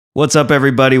What's up,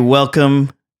 everybody?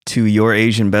 Welcome to Your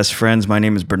Asian Best Friends. My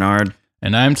name is Bernard,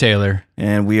 And I'm Taylor,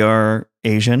 and we are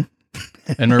Asian,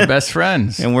 and we're best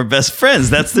friends. and we're best friends.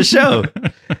 That's the show.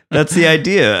 That's the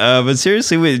idea. But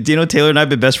seriously, Taylor and I have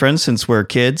been best friends since we're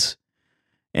kids,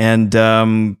 and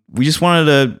we just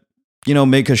wanted to,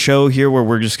 make a show here where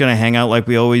we're just gonna hang out like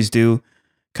we always do,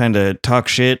 kind of talk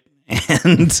shit,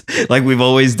 and like we've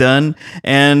always done,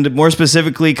 and more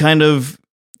specifically, kind of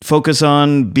focus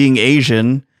on being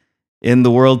Asian in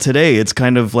the world today. It's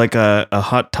kind of like a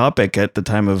hot topic at the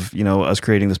time of, us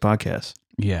creating this podcast.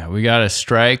 Yeah, we got to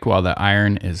strike while the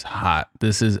iron is hot.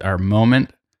 This is our moment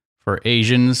for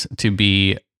Asians to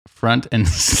be front and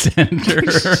center.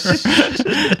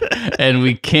 And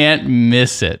we can't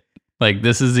miss it. Like,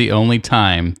 this is the only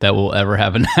time that we'll ever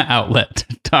have an outlet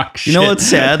to talk shit. You know what's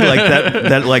sad? Like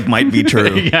that like might be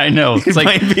true. Yeah, I know. It's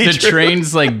like the true.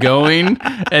 train's like going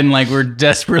and like we're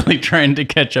desperately trying to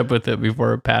catch up with it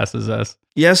before it passes us.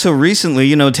 Yeah, so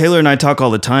recently, Taylor and I talk all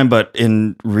the time, but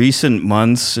in recent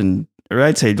months or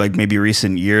I'd say like maybe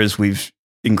recent years, we've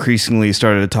increasingly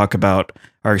started to talk about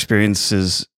our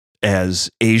experiences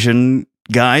as Asian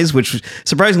guys, which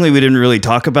surprisingly we didn't really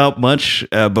talk about much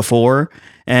before.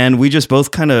 And we just both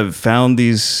kind of found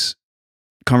these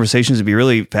conversations to be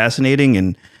really fascinating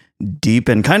and deep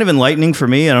and kind of enlightening for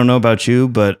me. I don't know about you,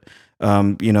 but,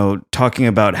 talking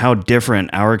about how different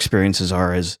our experiences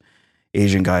are as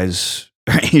Asian guys,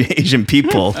 Asian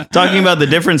people, talking about the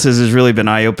differences has really been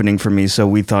eye-opening for me. So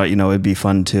we thought, it'd be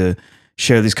fun to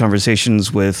share these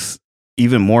conversations with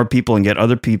even more people and get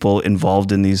other people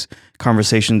involved in these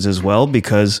conversations as well,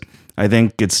 because I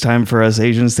think it's time for us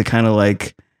Asians to kind of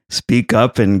like speak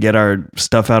up and get our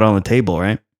stuff out on the table,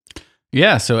 right?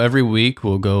 Yeah, so every week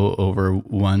we'll go over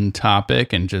one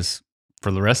topic, and just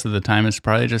for the rest of the time, it's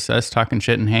probably just us talking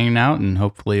shit and hanging out, and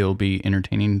hopefully it'll be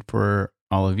entertaining for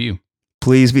all of you.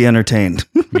 Please be entertained.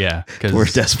 Yeah, because We're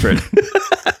desperate.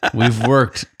 we've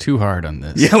worked too hard on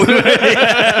this. Yeah,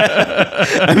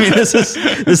 I mean,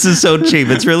 this is so cheap.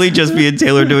 It's really just me and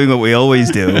Taylor doing what we always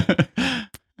do,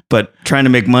 but trying to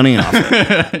make money off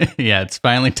it. Yeah, it's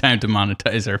finally time to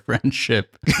monetize our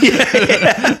friendship.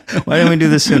 Yeah. Why didn't we do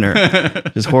this sooner?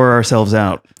 Just whore ourselves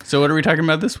out. So what are we talking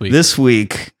about this week? This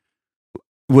week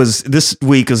is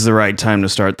the right time to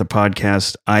start the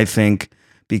podcast, I think,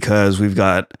 because we've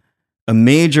got a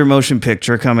major motion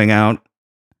picture coming out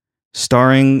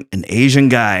starring an Asian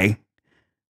guy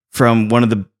from one of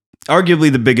the arguably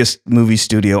the biggest movie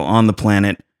studio on the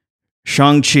planet,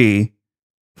 Shang-Chi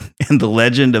and the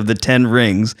Legend of the Ten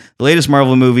Rings, the latest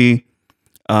Marvel movie,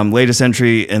 latest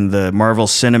entry in the Marvel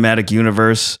Cinematic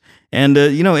Universe, and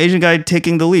Asian guy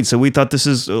taking the lead. So we thought this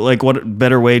is like what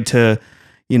better way to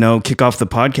kick off the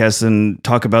podcast and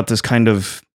talk about this kind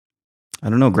of, I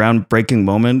don't know, groundbreaking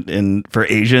moment for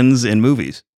Asians in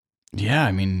movies. Yeah,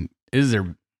 I mean, is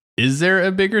there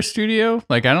a bigger studio?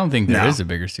 Like, I don't think there is a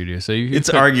bigger studio. So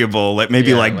it's arguable. Like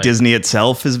maybe like Disney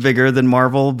itself is bigger than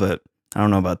Marvel, but I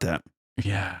don't know about that.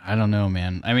 Yeah, I don't know,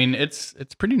 man. I mean, it's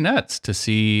pretty nuts to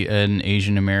see an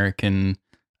Asian American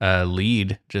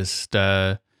lead just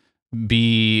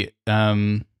be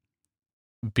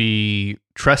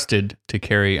trusted to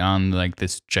carry on like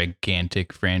this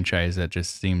gigantic franchise that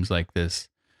just seems like this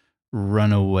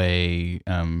runaway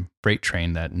freight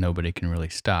train that nobody can really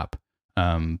stop.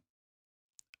 I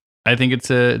think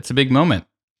it's a big moment.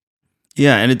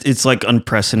 Yeah, and it's like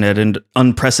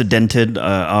unprecedented.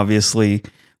 Obviously,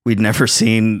 we'd never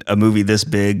seen a movie this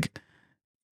big,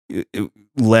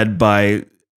 led by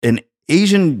an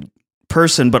Asian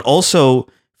person, but also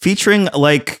featuring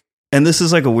like. And this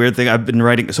is like a weird thing. I've been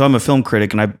writing. So I'm a film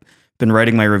critic, and I've been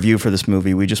writing my review for this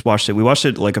movie. We just watched it. We watched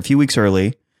it like a few weeks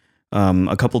early,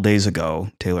 a couple days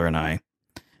ago, Taylor and I.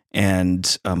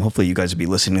 And hopefully you guys will be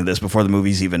listening to this before the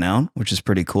movie's even out, which is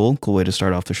pretty cool. Cool way to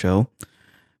start off the show.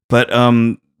 But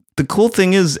the cool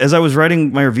thing is, as I was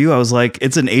writing my review, I was like,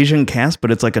 it's an Asian cast,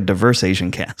 but it's like a diverse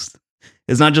Asian cast.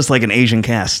 It's not just like an Asian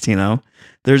cast,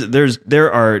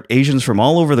 There are Asians from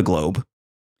all over the globe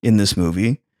in this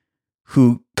movie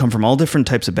who come from all different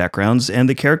types of backgrounds, and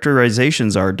the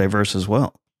characterizations are diverse as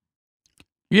well.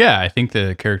 Yeah, I think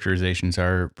the characterizations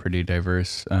are pretty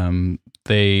diverse. And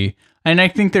I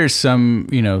think there's some,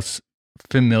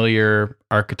 familiar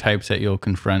archetypes that you'll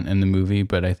confront in the movie,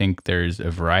 but I think there's a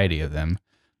variety of them.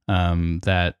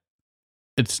 That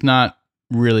it's not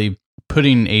really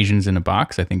putting Asians in a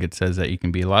box. I think it says that you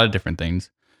can be a lot of different things.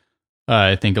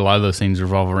 I think a lot of those things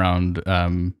revolve around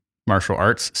martial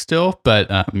arts still, but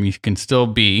you can still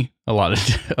be a lot of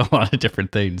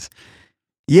different things.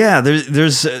 Yeah,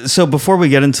 there's so before we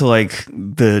get into like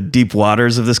the deep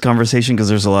waters of this conversation, because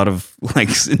there's a lot of like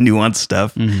nuanced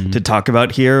stuff Mhm. to talk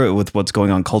about here with what's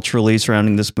going on culturally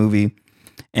surrounding this movie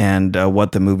and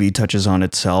what the movie touches on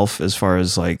itself as far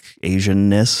as like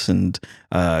Asianness and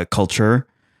culture.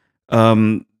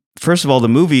 First of all, the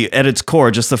movie at its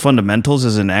core, just the fundamentals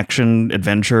as an action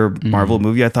adventure Marvel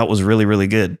movie, I thought was really, really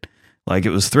good. Like it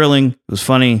was thrilling, it was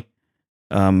funny,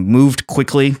 moved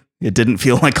quickly. It didn't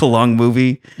feel like a long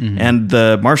movie, and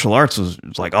the martial arts was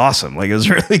like awesome. Like it was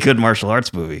a really good martial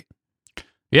arts movie.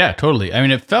 Yeah, totally. I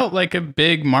mean, it felt like a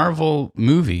big Marvel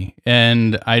movie,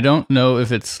 and I don't know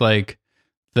if it's like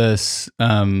this.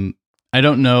 I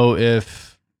don't know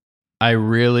if I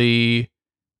really,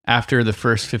 after the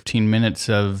first 15 minutes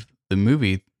of the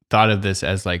movie, thought of this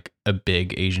as like a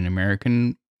big Asian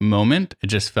American moment. It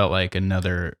just felt like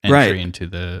another entry Right. into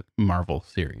the Marvel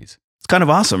series. It's kind of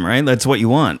awesome, right? That's what you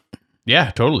want.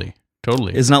 Yeah, totally.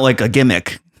 It's not like a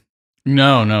gimmick.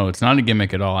 No, it's not a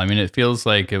gimmick at all. I mean, it feels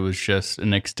like it was just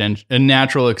an extension, a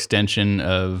natural extension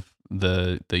of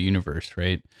the universe,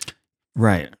 right?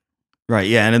 Right.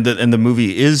 Yeah, and the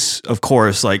movie is, of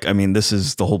course, like I mean, this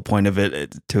is the whole point of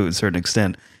it to a certain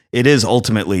extent. It is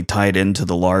ultimately tied into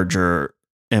the larger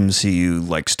MCU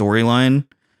like storyline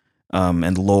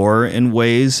and lore in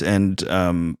ways, and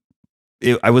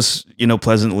I was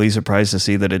pleasantly surprised to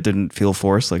see that it didn't feel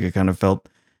forced. Like it kind of felt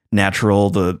natural.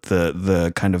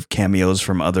 The kind of cameos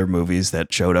from other movies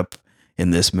that showed up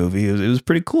in this movie, it was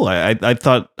pretty cool. I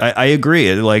thought I agree.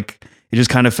 It just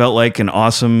kind of felt like an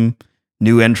awesome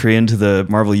new entry into the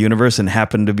Marvel universe and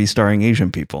happened to be starring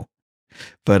Asian people.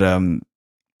 But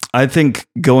I think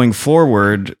going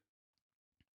forward,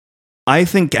 I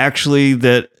think actually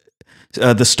that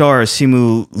the star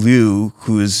Simu Liu,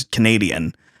 who is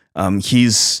Canadian,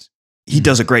 he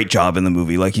does a great job in the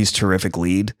movie. Like he's terrific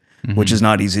lead, which is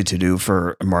not easy to do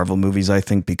for Marvel movies, I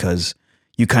think, because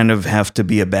you kind of have to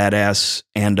be a badass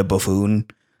and a buffoon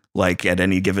like at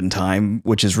any given time,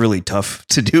 which is really tough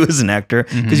to do as an actor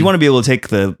because you want to be able to take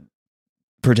the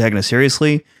protagonist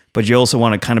seriously, but you also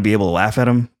want to kind of be able to laugh at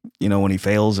him, when he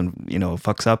fails and,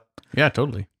 fucks up. Yeah,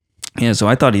 totally. Yeah. So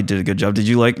I thought he did a good job. Did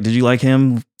you like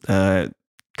him kind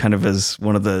of as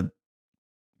one of the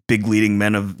big leading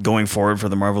men of going forward for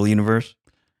the Marvel universe?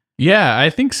 Yeah, I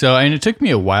think so. I mean, it took me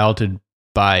a while to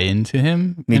buy into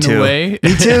him Me in too. a way.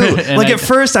 Me too. Like at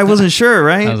first I wasn't sure,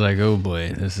 right? I was like, oh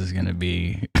boy, this is going to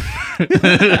be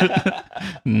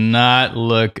not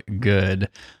look good.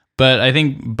 But I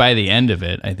think by the end of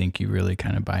it, I think you really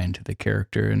kind of buy into the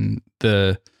character and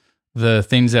the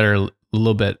things that are a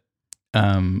little bit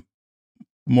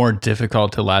more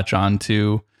difficult to latch on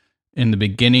to in the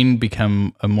beginning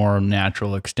become a more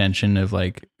natural extension of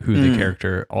like who the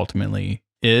character ultimately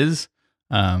is.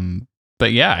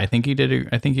 But yeah, I think he did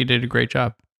a great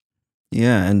job.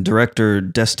 Yeah, and director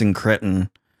Destin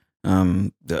Cretton,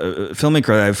 the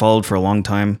filmmaker I followed for a long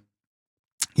time.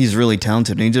 He's really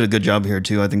talented, and he did a good job here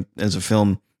too. I think as a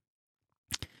film,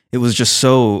 it was just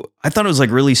I thought it was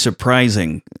like really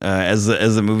surprising as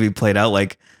the movie played out.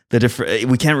 Like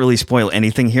we can't really spoil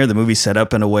anything here. The movie's set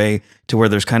up in a way to where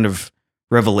there's kind of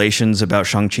revelations about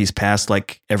Shang-Chi's past,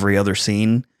 like every other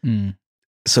scene.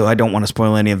 So I don't want to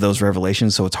spoil any of those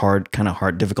revelations. So it's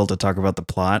difficult to talk about the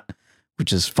plot,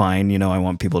 which is fine. I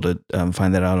want people to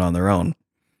find that out on their own.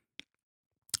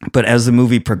 But as the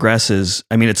movie progresses,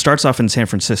 I mean, it starts off in San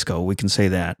Francisco. We can say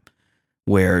that,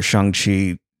 where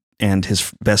Shang-Chi and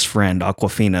his best friend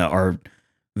Aquafina are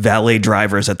valet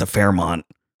drivers at the Fairmont,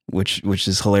 which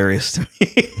is hilarious to me.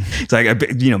 It's like I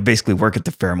basically work at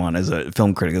the Fairmont as a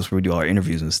film critic. That's where we do all our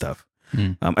interviews and stuff.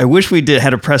 I wish we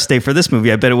had a press day for this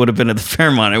movie. I bet it would have been at the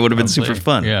Fairmont. It would have been super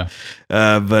fun. Yeah.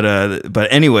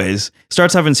 But anyways,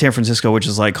 starts off in San Francisco, which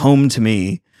is like home to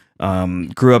me.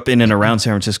 Grew up in and around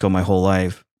San Francisco my whole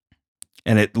life.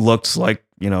 And it looks like,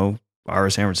 our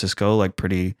San Francisco, like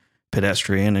pretty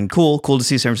pedestrian and cool to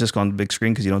see San Francisco on the big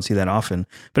screen because you don't see that often.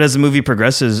 But as the movie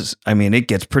progresses, I mean, it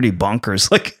gets pretty bonkers.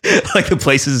 Like the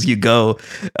places you go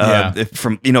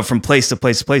from place to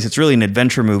place to place. It's really an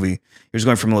adventure movie. You're just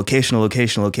going from location to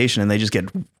location to location, and they just get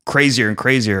crazier and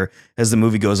crazier as the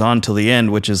movie goes on till the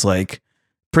end, which is like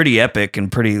pretty epic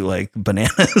and pretty like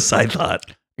bananas, I thought.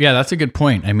 Yeah, that's a good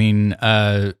point. I mean,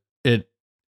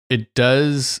 it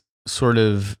does sort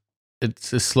of,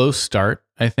 it's a slow start,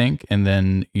 I think, and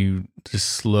then you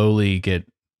just slowly get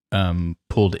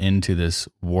pulled into this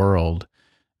world,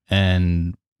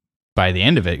 and by the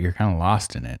end of it, you're kind of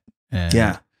lost in it.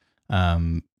 And,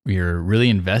 you're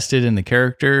really invested in the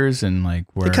characters, and like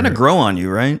they kind of grow on you,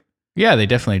 right? Yeah, they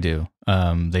definitely do.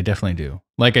 They definitely do.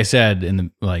 Like I said in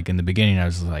the beginning, I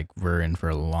was like, we're in for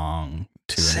a long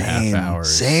 2.5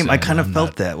 hours. Same. I kind of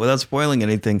felt that without spoiling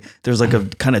anything. There's like a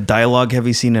kind of dialogue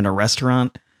heavy scene in a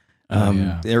restaurant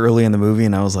early in the movie,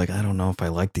 and I was like, I don't know if I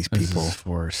like these people. This is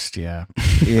forced, yeah.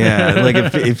 Yeah, like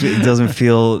if it doesn't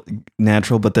feel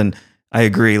natural, but then I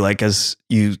agree. Like as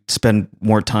you spend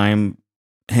more time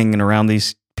hanging around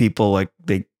these people, like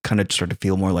they kind of start to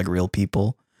feel more like real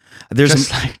people. There's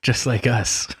just like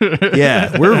us.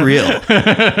 Yeah, we're real.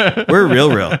 We're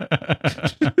real.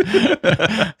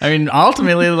 I mean,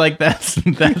 ultimately, like that's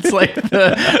like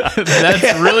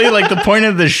that's really like the point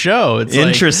of the show. It's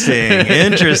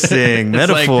interesting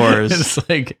metaphors. It's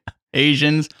like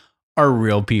Asians are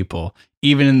real people,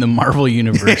 even in the Marvel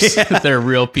universe. Yeah. They're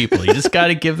real people. You just got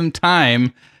to give them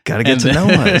time. Got to get to know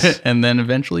us, and then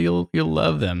eventually you'll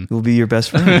love them. You'll be your best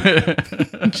friend.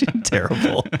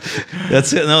 Terrible.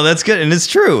 That's it. No, that's good, and it's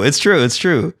true. It's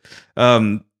true.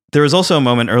 There was also a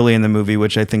moment early in the movie,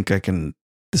 which I think I can.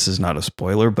 This is not a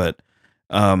spoiler, but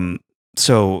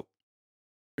so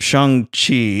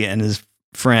Shang-Chi and his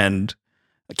friend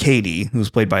Katie,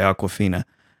 who's played by Awkwafina,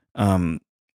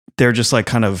 they're just like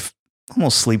kind of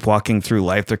almost sleepwalking through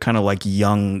life. They're kind of like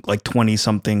young, like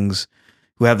 20-somethings.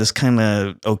 Who have this kind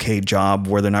of okay job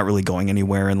where they're not really going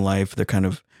anywhere in life. They're kind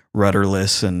of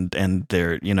rudderless and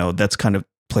they're, that's kind of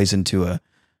plays into a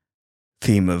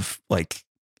theme of like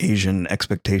Asian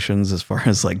expectations as far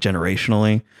as like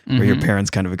generationally, where your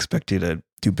parents kind of expect you to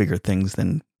do bigger things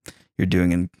than you're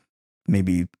doing and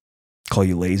maybe call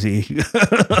you lazy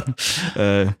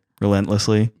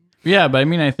relentlessly. Yeah, but I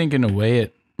mean, I think in a way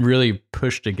it really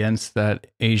pushed against that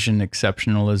Asian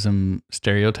exceptionalism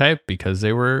stereotype because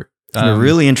they were in a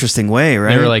really interesting way,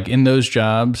 right? They were like in those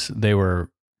jobs, they were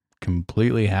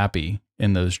completely happy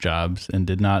in those jobs and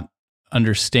did not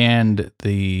understand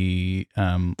the,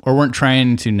 or weren't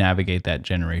trying to navigate that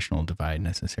generational divide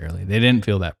necessarily. They didn't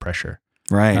feel that pressure.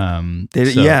 Right.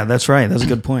 Yeah, that's right. That's a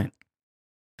good point.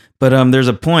 But there's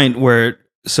a point where,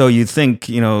 so you think,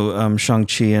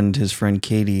 Shang-Chi and his friend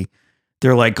Katie,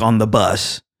 they're like on the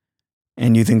bus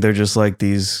and you think they're just like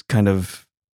these kind of,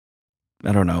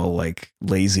 I don't know, like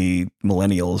lazy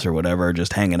millennials or whatever,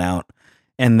 just hanging out.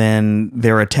 And then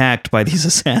they're attacked by these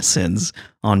assassins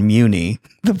on Muni,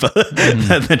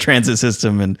 the transit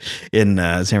system in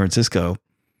San Francisco.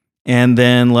 And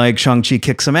then like Shang-Chi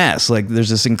kicks some ass. Like there's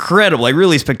this incredible, like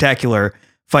really spectacular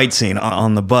fight scene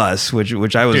on the bus, which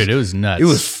I was, dude, it was nuts. It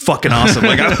was fucking awesome.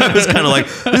 Like I was kind of like,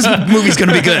 this movie's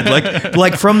gonna be good.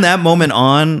 Like from that moment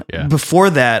on. Before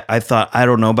that, I thought, I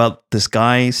don't know about this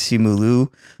guy Simu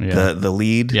Liu, the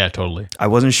lead. Yeah, totally. I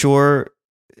wasn't sure,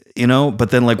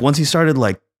 But then like once he started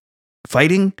like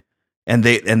fighting, and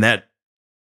that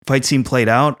fight scene played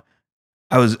out,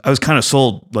 I was kind of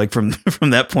sold. Like from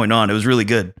that point on, it was really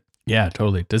good. Yeah,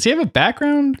 totally. Does he have a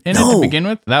background in it to begin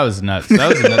with? That was nuts. That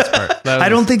was the nuts part. I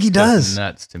don't think he does.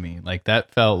 Nuts to me. Like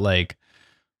that felt like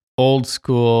old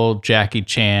school Jackie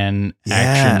Chan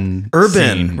action,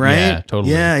 urban, scene. right? Yeah,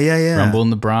 totally. Yeah. Rumble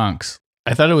in the Bronx.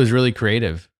 I thought it was really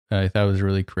creative. I thought it was a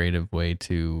really creative way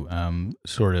to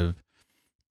sort of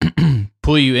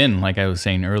pull you in, like I was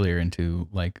saying earlier, into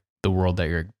like the world that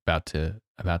you're about to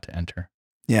enter.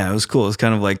 Yeah, it was cool. It was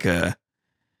kind of like it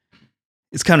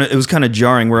was kind of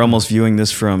jarring. We're almost viewing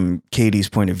this from Katie's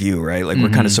point of view, right? Like we're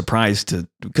kind of surprised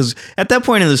because at that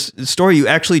point in the story, you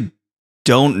actually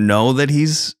don't know that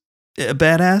he's a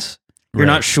badass. You're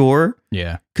not sure.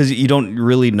 Yeah. Because you don't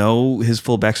really know his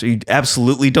full backstory. You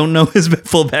absolutely don't know his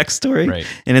full backstory. Right.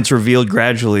 And it's revealed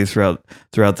gradually throughout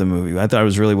the movie. I thought it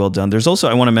was really well done. There's also,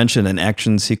 I want to mention an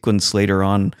action sequence later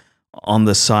on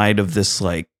the side of this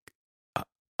like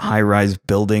high-rise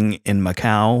building in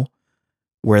Macau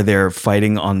where they're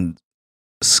fighting on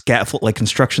scaffold, like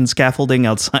construction scaffolding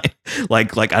outside,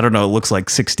 like I don't know, it looks like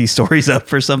 60 stories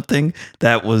up or something.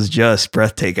 That was just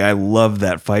breathtaking. I love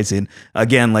that fight scene.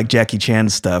 Again, like Jackie Chan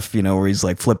stuff, where he's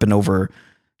like flipping over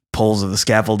poles of the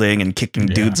scaffolding and kicking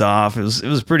dudes off. It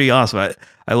was pretty awesome.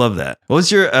 I love that. What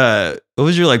was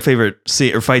your like favorite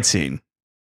scene or fight scene?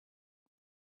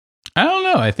 I don't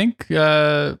know. I think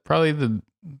probably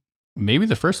maybe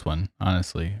the first one.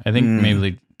 Honestly, I think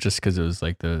maybe just because it was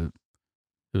like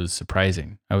it was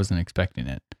surprising. I wasn't expecting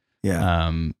it.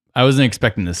 Yeah. I wasn't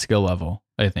expecting the skill level.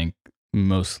 I think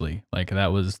mostly like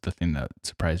that was the thing that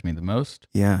surprised me the most.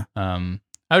 Yeah. I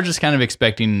was just kind of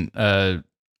expecting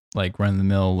like run of the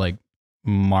mill like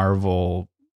Marvel,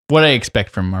 what I expect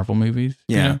from Marvel movies.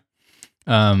 Yeah.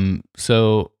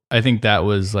 So I think that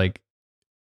was like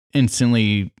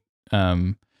instantly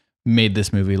made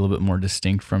this movie a little bit more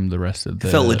distinct from the rest of the.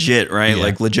 It felt legit, right? Yeah.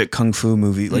 Like legit kung fu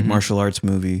movie, like martial arts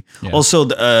movie. Yeah. Also,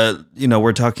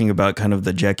 we're talking about kind of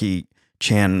the Jackie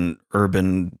Chan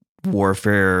urban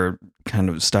warfare kind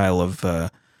of style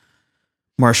of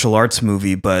martial arts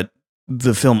movie, but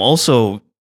the film also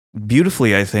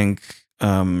beautifully, I think,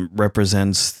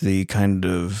 represents the kind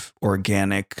of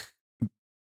organic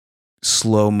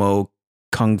slow-mo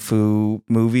kung fu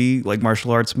movie, like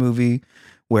martial arts movie,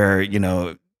 where, you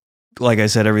know, like I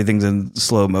said, everything's in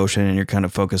slow motion and you're kind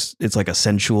of focused. It's like a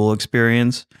sensual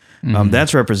experience.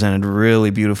 That's represented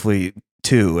really beautifully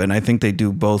too. And I think they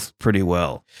do both pretty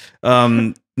well.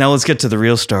 Now let's get to the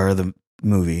real star of the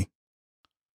movie,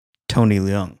 Tony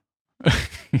Leung.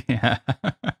 Yeah.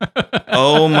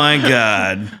 Oh my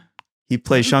God. He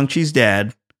plays Shang-Chi's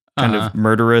dad, kind of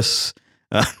murderous,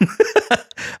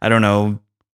 I don't know,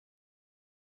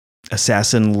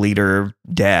 assassin leader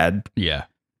dad. Yeah.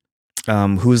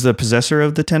 Who's the possessor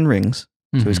of the 10 rings.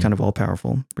 So he's kind of all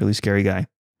powerful, really scary guy.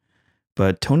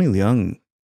 But Tony Leung,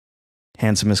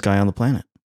 handsomest guy on the planet.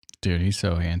 Dude, he's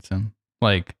so handsome.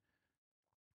 Like,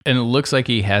 and it looks like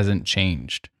he hasn't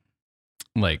changed.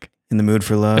 Like, in the mood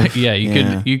for love. Yeah,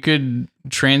 you could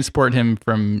transport him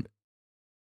from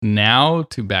now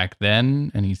to back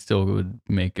then, and he still would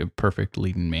make a perfect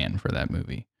leading man for that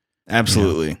movie.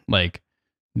 Absolutely. You know? Like,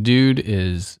 dude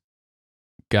is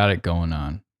got it going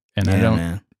on. And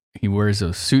man. He wears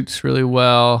those suits really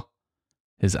well.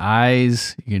 His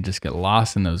eyes, you can just get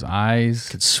lost in those eyes.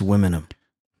 Could swim in them.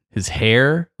 His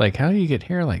hair, like, how do you get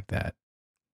hair like that?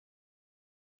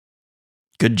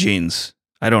 Good genes.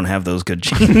 I don't have those good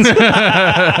genes.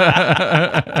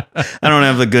 I don't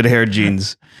have the good hair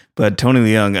genes. But Tony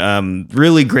Leung,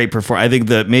 really great performance. I think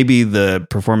that maybe the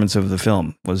performance of the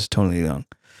film was Tony Leung.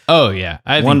 Oh, yeah.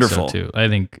 I Wonderful. think so, too. I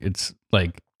think it's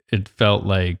like, it felt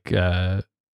like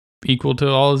equal to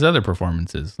all his other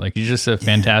performances. Like, he's just a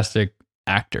fantastic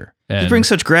actor. And he brings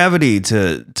such gravity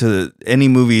to any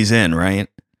movie he's in, right?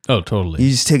 Oh, totally. You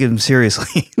just take him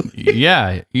seriously.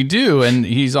 Yeah, you do. And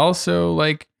he's also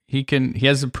like, he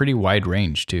has a pretty wide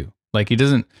range too. Like, he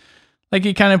doesn't, like,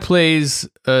 he kind of plays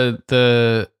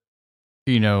the,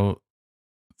 you know,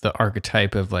 the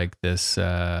archetype of like this,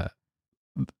 the,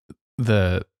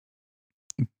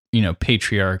 you know,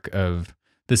 patriarch of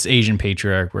this Asian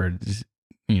patriarch where,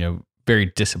 you know, very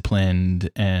disciplined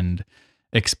and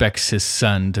expects his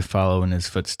son to follow in his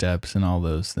footsteps and all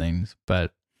those things.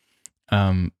 But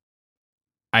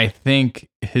I think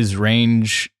his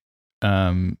range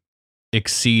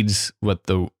exceeds what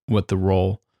the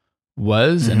role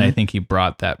was, and I think he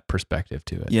brought that perspective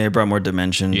to it. Yeah, he brought more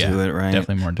dimension to it, right?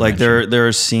 Definitely more dimension. Like there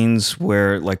are scenes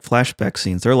where, like, flashback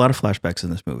scenes. There are a lot of flashbacks in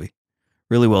this movie.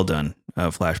 Really well done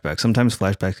flashbacks. Sometimes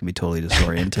flashbacks can be totally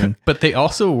disorienting. But they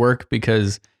also work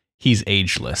because he's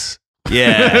ageless.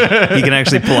 Yeah, he can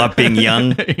actually pull off being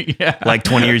young, like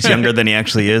 20 years younger than he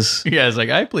actually is. Yeah, it's like,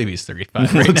 I believe he's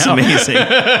 35 right Looks now. amazing.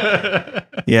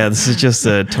 Yeah, this is just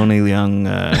a Tony Leung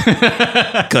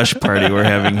gush party we're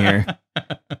having here.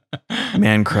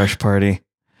 Man crush party.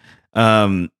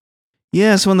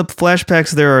 Yeah, so in the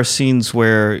flashbacks, there are scenes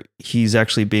where he's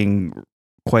actually being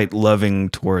quite loving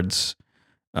towards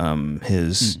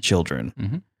his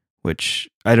children, which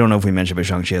I don't know if we mentioned, but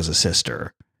Shang-Chi has a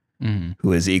sister.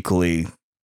 Who is equally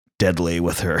deadly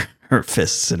with her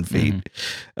fists and feet.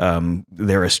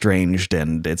 They're estranged,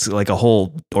 and it's like a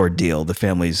whole ordeal. The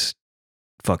family's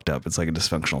fucked up. It's like a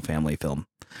dysfunctional family film.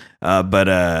 But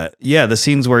the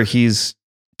scenes where he's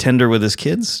tender with his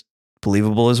kids,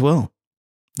 believable as well.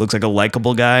 Looks like a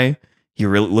likable guy. He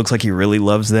really looks like he really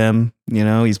loves them. You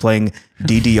know, he's playing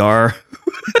DDR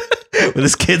with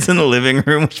his kids in the living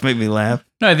room, which made me laugh.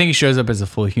 No, I think he shows up as a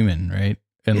full human, right?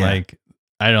 And like,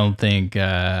 I don't think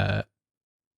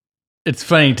it's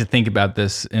funny to think about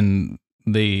this in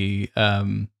the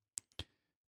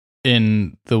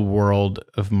world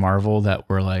of Marvel, that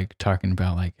we're like talking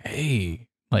about, like, hey,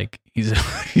 like, he's a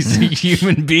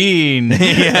human being.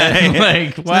 And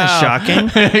like, wow, shocking.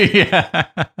 Yeah,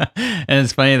 and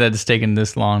it's funny that it's taken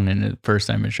this long, and the first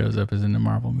time it shows up is in a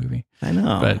Marvel movie. I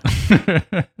know, but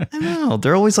I know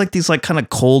they're always like these, like, kind of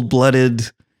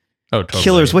cold-blooded. Oh, totally.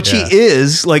 Killers, which he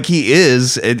is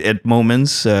at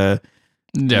moments.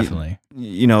 Definitely.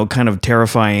 You know, kind of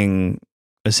terrifying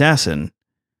assassin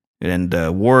and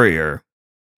warrior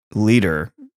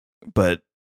leader, but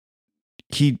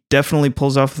he definitely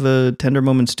pulls off the tender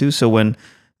moments too. So when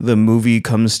the movie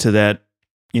comes to that,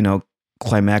 you know,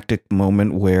 climactic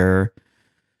moment where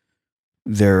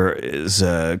there is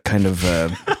a kind of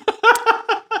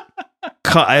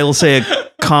I'll say a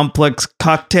complex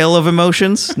cocktail of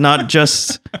emotions, not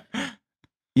just,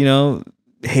 you know,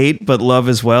 hate, but love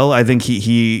as well. I think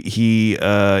he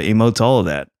emotes all of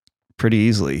that pretty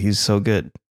easily. He's so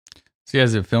good. See,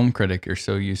 as a film critic, you're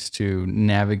so used to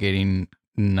navigating,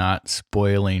 not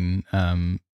spoiling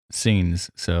scenes.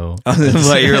 So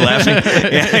Why you're laughing?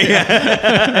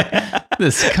 Yeah.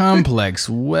 This complex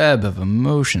web of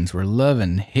emotions where love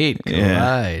and hate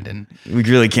collide, and we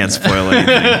really can't spoil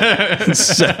anything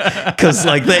because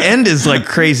like the end is like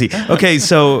crazy. Okay,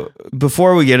 so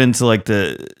before we get into like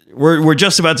we're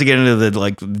just about to get into the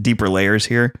like deeper layers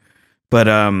here, but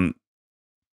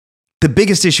the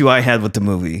biggest issue I had with the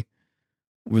movie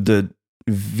were the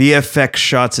VFX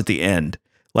shots at the end.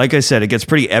 Like I said, it gets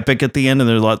pretty epic at the end, and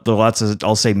there's lots of,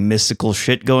 I'll say, mystical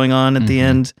shit going on at the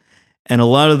end. And a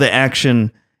lot of the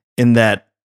action in that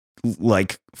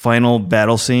like final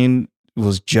battle scene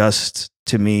was just,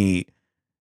 to me,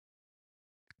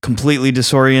 completely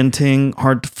disorienting,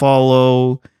 hard to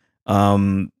follow.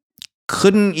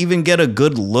 Couldn't even get a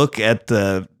good look at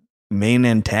the main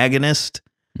antagonist.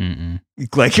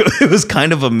 Like it was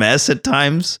kind of a mess at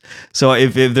times. So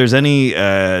if there's any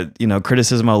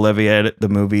criticism I'll levy at the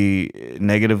movie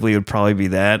negatively, it would probably be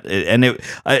that.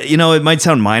 It might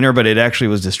sound minor, but it actually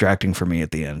was distracting for me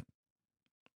at the end.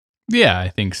 Yeah, I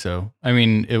think so. I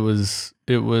mean, it was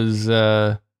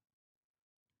definitely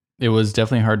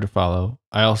hard to follow.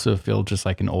 I also feel just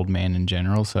like an old man in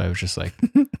general, so I was just like,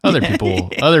 other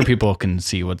people can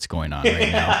see what's going on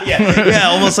right now. Yeah,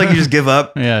 almost like you just give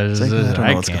up. Yeah,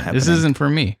 I can't. This isn't for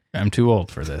me. I'm too old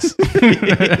for this.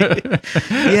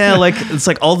 Yeah, like it's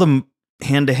like all the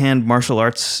hand-to-hand martial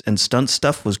arts and stunt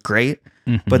stuff was great,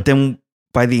 but then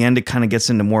by the end it kind of gets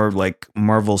into more like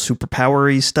Marvel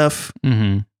superpower-y stuff,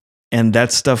 and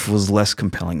that stuff was less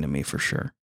compelling to me for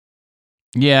sure.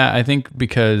 Yeah, I think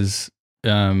because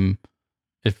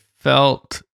it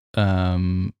felt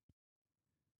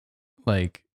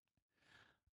like,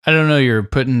 I don't know, you're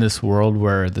put in this world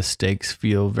where the stakes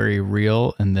feel very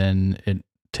real, and then it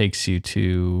takes you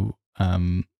to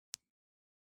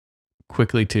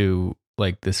quickly to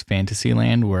like this fantasy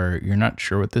land where you're not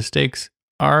sure what the stakes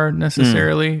are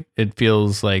necessarily. It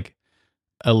feels like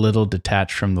a little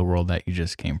detached from the world that you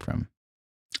just came from.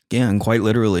 Yeah, and quite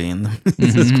literally, and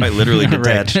this is quite literally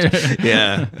detached.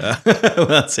 Yeah,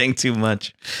 without saying too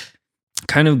much.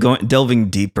 Kind of delving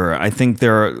deeper, I think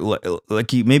there are,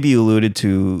 like you maybe alluded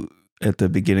to at the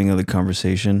beginning of the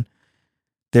conversation,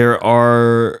 there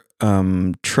are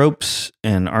tropes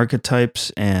and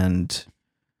archetypes and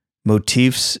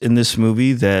motifs in this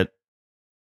movie that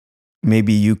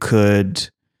maybe you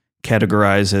could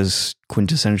categorize as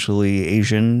quintessentially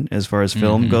Asian as far as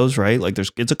film goes, right? Like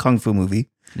it's a kung fu movie.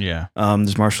 Yeah.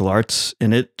 There's martial arts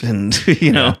in it, and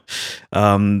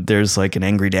there's like an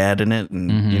angry dad in it,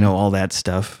 and all that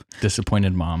stuff.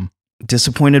 Disappointed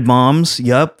moms.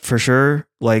 Yep, for sure.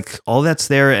 Like all that's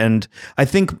there, and I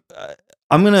think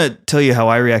I'm gonna tell you how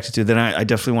I reacted to it. Then I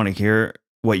definitely want to hear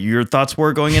what your thoughts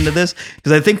were going into this,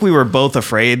 because I think we were both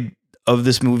afraid of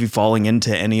this movie falling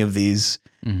into any of these,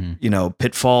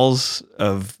 pitfalls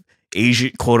of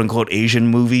Asian, quote unquote Asian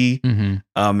movie,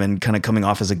 and kind of coming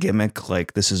off as a gimmick,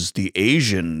 like this is the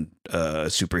Asian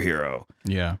superhero.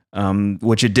 Yeah.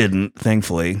 Which it didn't,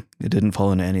 thankfully. It didn't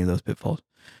fall into any of those pitfalls.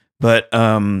 But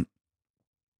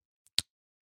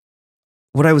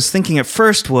what I was thinking at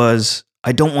first was,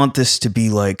 I don't want this to be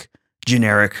like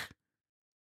generic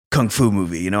kung fu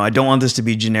movie. I don't want this to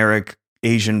be generic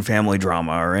Asian family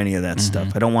drama or any of that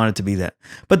stuff. I don't want it to be that.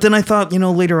 But then I thought,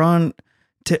 later on,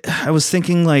 I was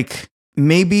thinking like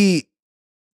maybe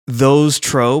those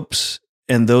tropes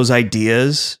and those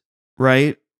ideas,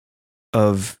 right,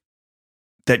 of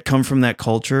that come from that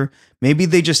culture, maybe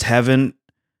they just haven't,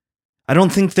 I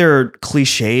don't think they're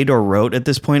cliched or rote at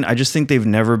this point. I just think they've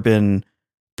never been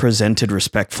presented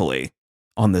respectfully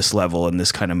on this level in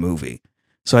this kind of movie.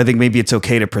 So I think maybe it's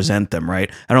okay to present them,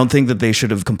 right? I don't think that they should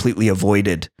have completely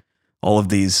avoided all of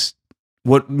these,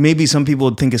 what maybe some people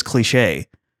would think is cliche.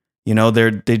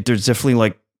 There's definitely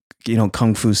like,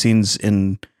 kung fu scenes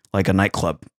in like a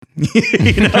nightclub. Like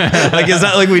it's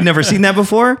not like we'd never seen that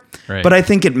before. Right. But I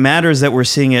think it matters that we're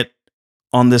seeing it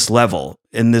on this level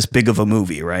in this big of a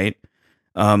movie, right?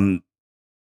 I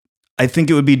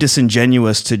think it would be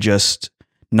disingenuous to just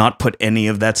not put any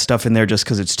of that stuff in there just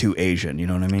because it's too Asian. You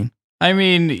know what I mean? I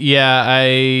mean, yeah,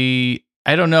 I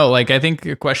don't know. Like, I think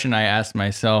the question I asked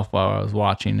myself while I was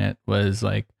watching it was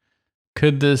like,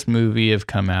 could this movie have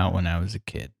come out when I was a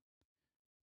kid?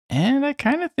 And I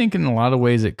kind of think in a lot of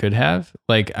ways it could have.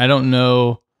 Like, I don't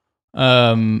know.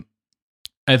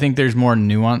 I think there's more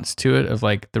nuance to it of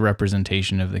like the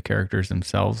representation of the characters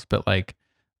themselves, but like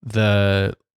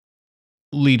the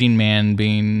leading man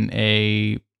being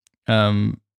a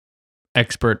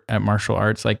expert at martial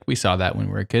arts, like we saw that when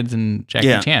we were kids, and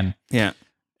Jackie Chan. Yeah.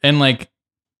 And like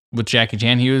with Jackie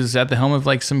Chan, he was at the helm of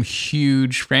like some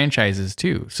huge franchises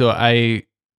too. So I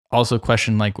also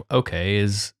question like, okay,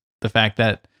 is the fact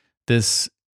that this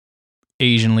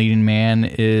Asian leading man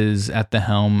is at the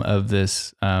helm of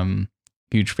this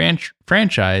huge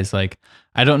franchise. Like,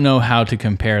 I don't know how to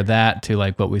compare that to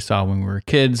like what we saw when we were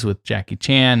kids with Jackie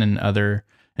Chan and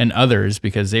others,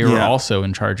 because they were also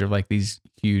in charge of like these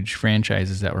huge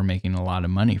franchises that were making a lot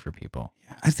of money for people.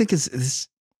 I think it's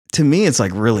to me, it's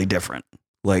like really different.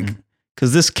 Like,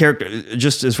 because this character,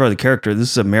 just as far as the character,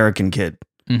 this is an American kid.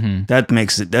 Mm-hmm.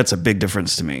 That's a big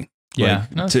difference to me. Yeah,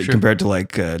 like, compared to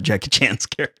like Jackie Chan's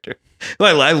character.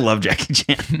 Well, I love Jackie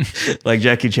Chan. Like,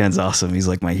 Jackie Chan's awesome. He's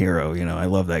like my hero. You know, I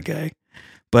love that guy.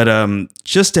 But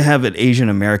just to have an Asian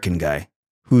American guy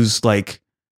who's like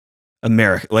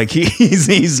American, like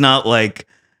he's not like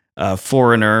a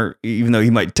foreigner, even though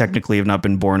he might technically have not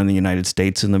been born in the United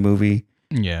States in the movie.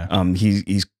 Yeah.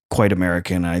 He's quite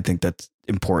American. I think that's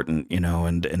important, you know.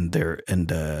 And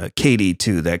Katie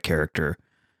too. That character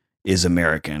is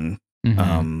American.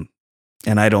 Mm-hmm.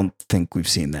 And I don't think we've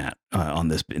seen that in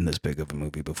this big of a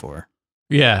movie before.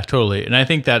 Yeah, totally. And I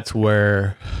think that's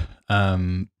where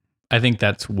it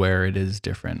is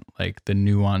different. Like, the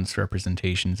nuanced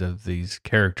representations of these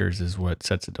characters is what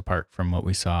sets it apart from what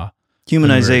we saw.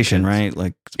 Humanization, right?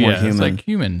 Like, it's more human. It's like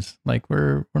humans. Like,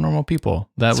 we're normal people.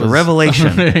 That was a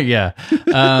revelation. Yeah.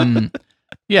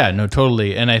 Yeah, no,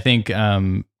 totally. And I think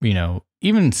you know,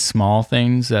 even small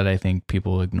things that I think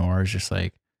people ignore is just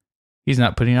like, he's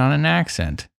not putting on an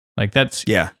accent. Like, that's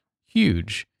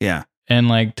huge. Yeah. And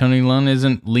like, Tony Leung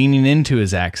isn't leaning into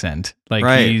his accent. Like,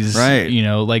 he's, you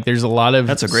know, like, there's a lot of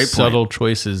that's a great subtle point.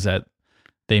 choices that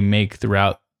they make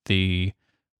throughout the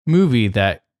movie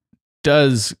that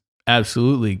does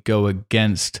absolutely go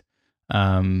against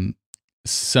some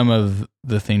of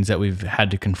the things that we've had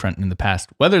to confront in the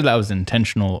past. Whether that was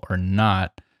intentional or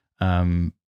not,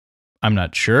 I'm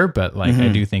not sure, but like, I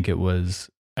do think it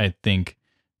was. I think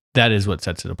that is what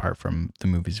sets it apart from the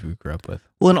movies we grew up with.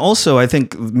 Well, and also I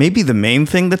think maybe the main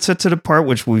thing that sets it apart,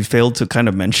 which we failed to kind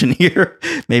of mention here,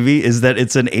 maybe, is that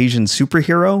it's an Asian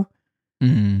superhero.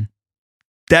 Mm-hmm.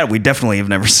 That we definitely have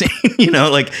never seen, you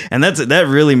know, like, and that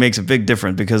really makes a big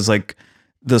difference, because like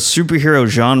the superhero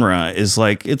genre is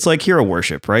like, it's like hero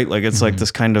worship, right? Like, it's like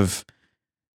this kind of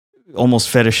almost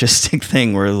fetishistic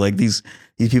thing where like these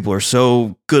people are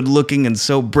so good looking and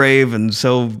so brave and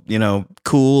so, you know,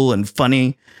 cool and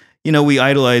funny. You know,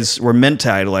 we're meant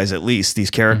to idolize at least these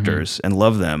characters and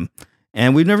love them.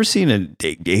 And we've never seen an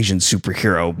Asian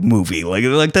superhero movie. Like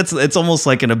it's almost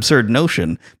like an absurd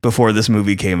notion before this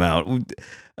movie came out.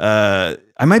 I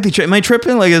might be, am I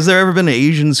tripping? Like, has there ever been an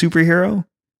Asian superhero?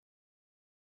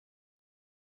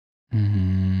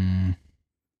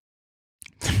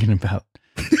 Thinking about.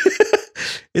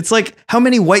 It's like, how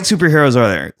many white superheroes are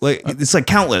there? Like, it's like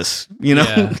countless, you know?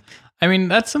 Yeah. I mean,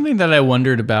 that's something that I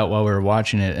wondered about while we were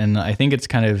watching it. And I think it's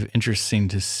kind of interesting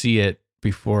to see it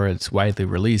before it's widely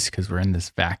released, because we're in this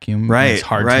vacuum. Right. It's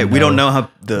hard right. to know. We don't know how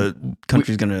the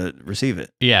country's going to receive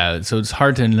it. Yeah. So it's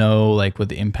hard to know like what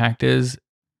the impact is.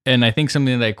 And I think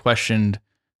something that I questioned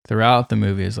throughout the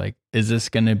movie is like, is this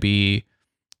going to be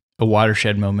a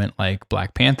watershed moment like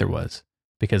Black Panther was?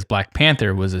 Because Black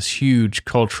Panther was this huge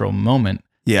cultural moment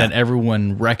that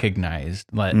everyone recognized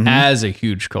as a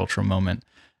huge cultural moment.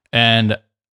 And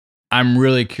I'm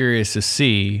really curious to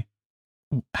see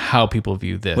how people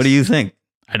view this. What do you think?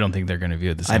 I don't think they're going to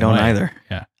view it the same way. I don't either.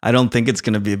 Yeah. I don't think it's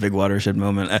going to be a big watershed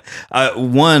moment.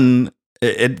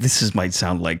 This might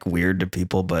sound like weird to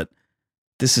people, but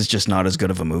this is just not as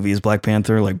good of a movie as Black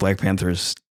Panther. Like, Black Panther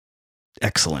is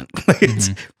excellent. It's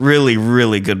really,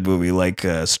 really good movie. Like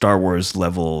Star Wars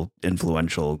level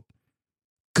influential,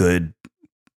 good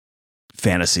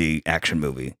fantasy action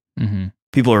movie.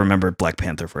 People remember Black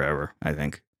Panther forever, I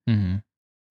think.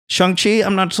 Shang-Chi,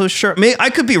 I'm not so sure. I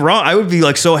could be wrong. I would be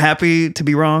like so happy to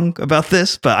be wrong about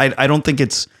this, but I don't think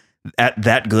it's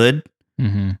that good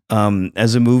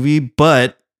as a movie.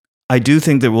 But I do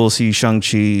think that we'll see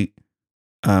Shang-Chi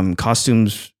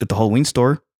costumes at the Halloween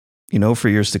store, you know, for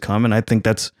years to come. And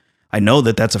I know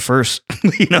that's a first,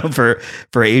 you know,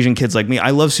 for Asian kids like me. I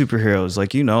love superheroes.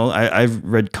 Like, you know, I've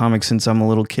read comics since I'm a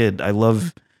little kid. I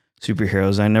love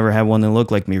superheroes. I never had one that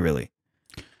looked like me, really.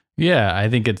 Yeah, I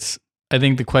think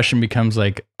the question becomes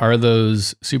like, are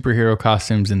those superhero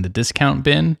costumes in the discount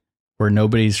bin where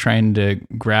nobody's trying to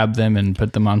grab them and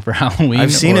put them on for Halloween?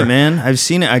 I've seen it, man. I've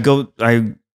seen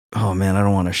it. Oh man, I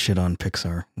don't want to shit on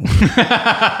Pixar.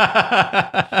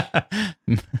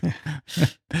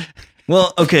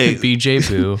 Well, okay. BJ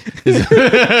Boo is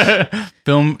a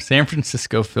San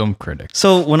Francisco film critic.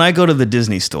 So when I go to the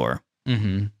Disney store,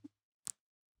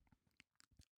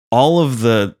 all of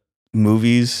the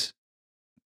movies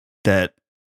that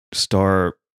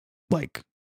star like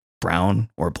brown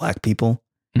or black people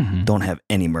Mhm. don't have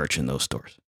any merch in those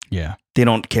stores. Yeah. They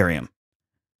don't carry them.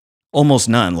 Almost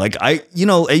none. Like have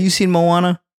you seen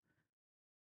Moana?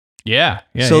 Yeah.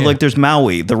 Yeah. So yeah. like there's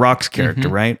Maui, the Rock's character,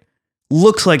 Mhm. right?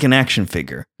 Looks like an action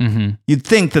figure. Mhm. You'd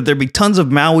think that there'd be tons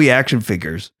of Maui action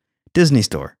figures. Disney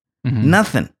store. Mhm.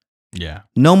 Nothing. Yeah.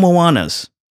 No Moanas.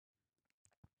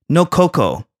 No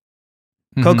Coco.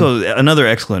 Mhm. Coco, another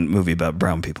excellent movie about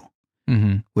brown people,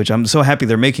 Mhm. which I'm so happy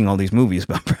they're making all these movies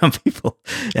about brown people.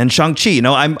 And Shang-Chi,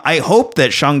 I hope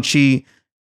that Shang-Chi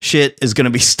shit is going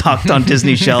to be stocked on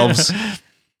Disney shelves,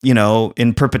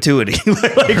 in perpetuity,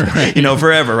 Right.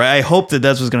 forever, right? I hope that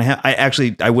that's what's going to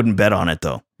happen. I wouldn't bet on it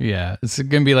though. Yeah, it's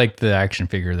gonna be like the action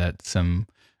figure that some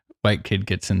white kid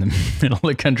gets in the middle of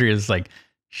the country is like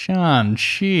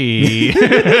Shang-Chi.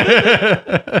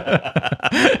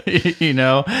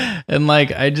 And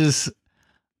like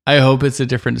I hope it's a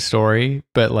different story,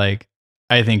 but like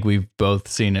I think we've both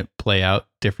seen it play out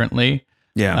differently.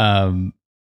 Yeah.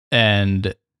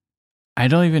 And I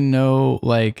don't even know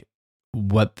like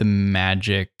what the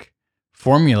magic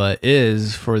formula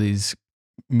is for these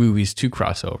movies to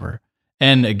cross over.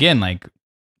 And again, like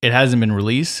it hasn't been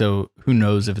released, so who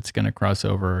knows if it's going to cross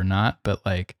over or not. But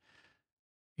like,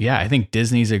 yeah, I think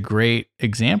Disney's a great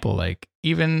example. Like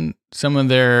even some of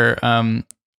their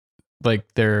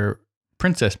their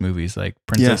princess movies, like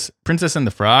Princess and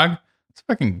the Frog. It's a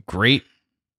fucking great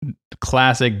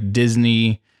classic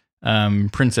Disney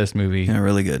princess movie. Yeah,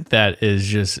 really good. That is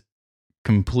just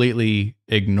completely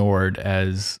ignored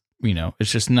as,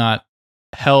 it's just not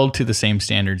held to the same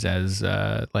standards as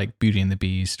like Beauty and the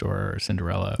Beast or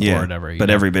Cinderella or whatever. But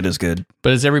every bit as good.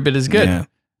 But it's every bit as good. Yeah.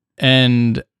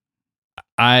 And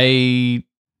I'll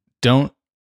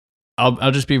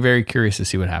just be very curious to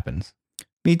see what happens.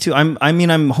 Me too.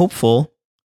 I'm hopeful.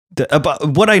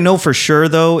 About what I know for sure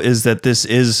though is that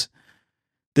this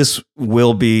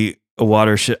will be a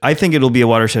watershed. I think it'll be a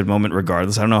watershed moment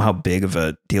regardless. I don't know how big of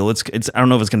a deal it's. I don't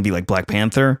know if it's going to be like Black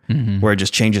Panther, where it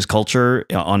just changes culture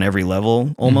on every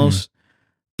level almost.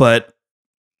 But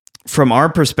from our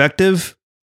perspective,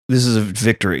 this is a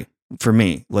victory for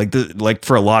me. Like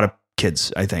for a lot of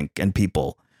kids, I think, and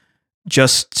people,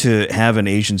 just to have an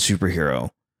Asian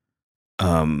superhero,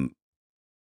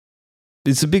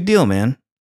 it's a big deal, man.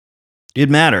 It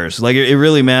matters. Like it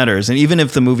really matters. And even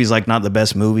if the movie's like not the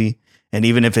best movie, and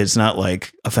even if it's not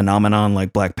like a phenomenon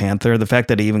like Black Panther, the fact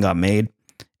that it even got made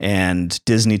and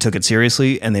Disney took it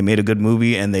seriously and they made a good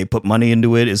movie and they put money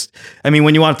into it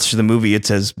when you watch the movie, it's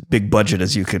as big budget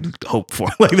as you could hope for.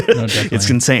 Like it's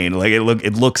insane. Like it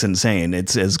looks insane.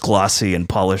 It's as glossy and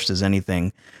polished as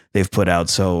anything they've put out.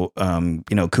 So,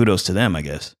 kudos to them, I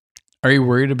guess. Are you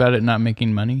worried about it not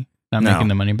making money? Not making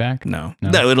the money back? No,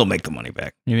 it'll make the money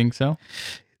back. You think so?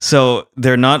 So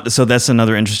they're not. So that's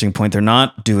another interesting point. They're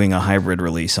not doing a hybrid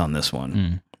release on this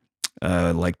one,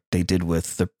 like they did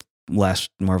with the last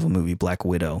Marvel movie, Black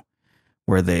Widow,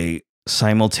 where they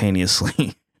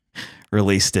simultaneously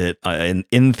released it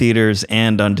in theaters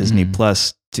and on Disney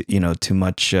Plus. Too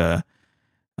much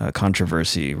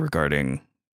controversy regarding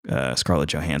Scarlett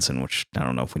Johansson, which I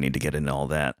don't know if we need to get into all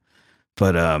that,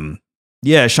 but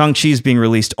Shang-Chi's being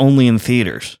released only in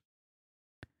theaters.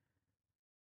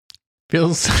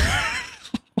 Feels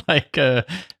like a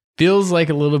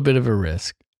little bit of a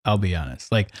risk. I'll be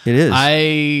honest. Like it is.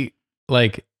 I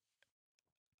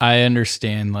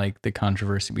understand like the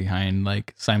controversy behind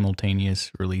like simultaneous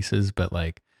releases, but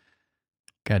like,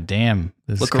 god damn,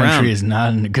 this country is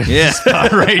not in a good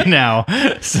spot right now.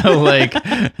 So like,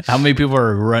 how many people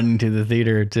are running to the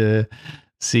theater to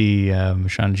see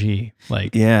Shang-Chi?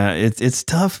 Like, yeah, it's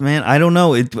tough, man. I don't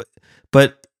know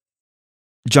but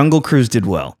Jungle Cruise did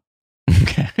well.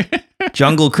 Okay.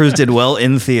 Jungle Cruise did well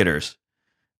in theaters.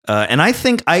 And I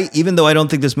think even though I don't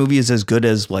think this movie is as good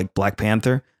as like Black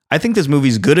Panther, I think this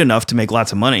movie's good enough to make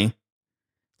lots of money.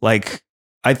 Like,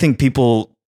 I think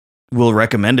people will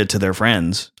recommend it to their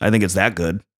friends. I think it's that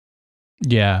good.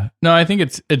 Yeah. No, I think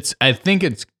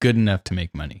it's good enough to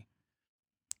make money.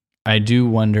 I do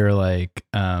wonder like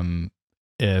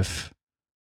if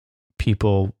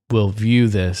people will view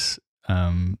this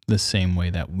the same way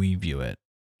that we view it,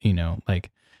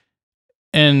 like,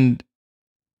 and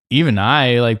even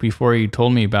I, like, before you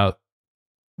told me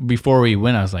before we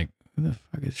went, I was like, who the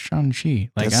fuck is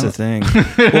Shang-Chi? Like, that's the thing.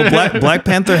 Well, Black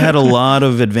Panther had a lot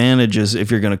of advantages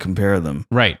if you're going to compare them.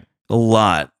 Right. A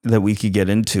lot that we could get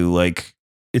into. Like,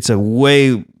 it's a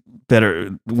way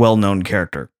better, well-known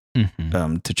character,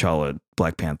 T'Challa,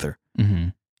 Black Panther. Mm-hmm.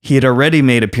 He had already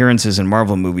made appearances in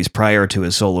Marvel movies prior to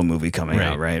his solo movie coming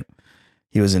out, right?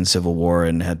 He was in Civil War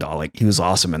and he was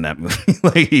awesome in that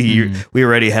movie. We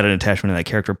already had an attachment to that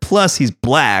character. Plus, he's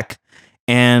black.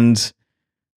 and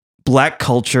Black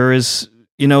culture is,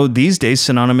 these days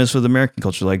synonymous with American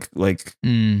culture, like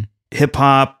hip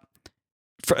hop.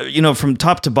 From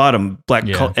top to bottom,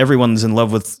 everyone's in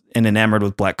love with and enamored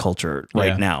with Black culture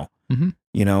right now.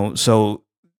 Mm-hmm. So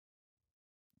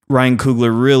Ryan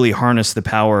Coogler really harnessed the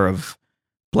power of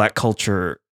Black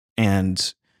culture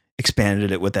and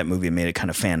expanded it with that movie and made it kind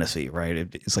of fantasy, right?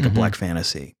 It's like a Black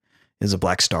fantasy. It's a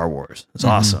Black Star Wars. It's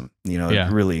awesome.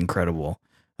 Really incredible.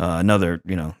 Another,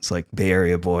 it's like Bay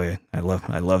Area boy. I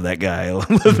love that guy. I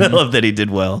love that he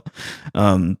did well.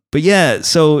 But yeah,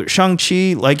 so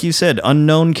Shang-Chi, like you said,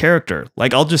 unknown character.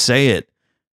 Like, I'll just say it,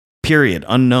 period,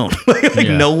 unknown.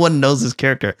 No one knows this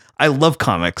character. I love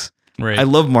comics. Right. I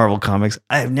love Marvel comics.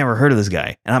 I've never heard of this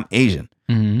guy, and I'm Asian.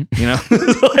 Mm-hmm.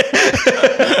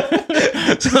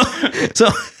 So,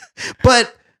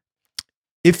 but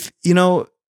if you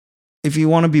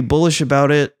want to be bullish about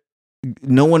it,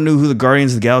 no one knew who the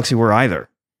Guardians of the Galaxy were either.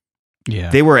 Yeah.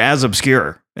 They were as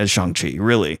obscure as Shang-Chi,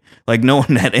 really. Like, no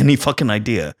one had any fucking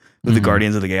idea who the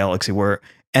Guardians of the Galaxy were.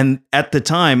 And at the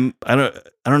time, I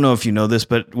don't know if you know this,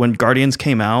 but when Guardians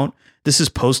came out, this is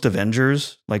post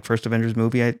Avengers, like first Avengers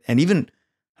movie. And even,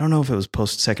 I don't know if it was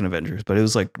post second Avengers, but it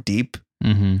was like deep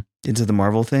into the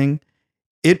Marvel thing.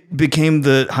 It became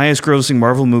the highest grossing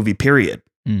Marvel movie, period,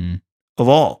 of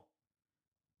all.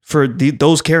 For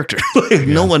those characters.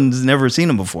 No one's never seen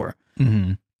them before.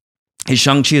 Mm-hmm. Is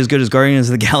Shang-Chi as good as Guardians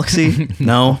of the Galaxy?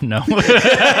 No. No.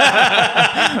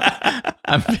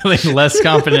 I'm feeling less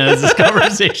confident as this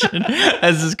conversation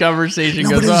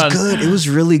goes on. It was good. It was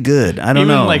really good. I don't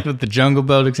know. Like with the Jungle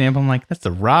Boat example, I'm like, that's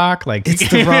The Rock. Like, it's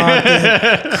The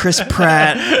Rock. Chris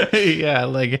Pratt. Yeah,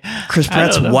 like Chris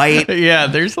Pratt's white. Yeah,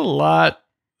 there's a lot.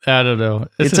 I don't know.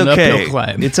 It's an okay. uphill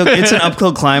climb. It's an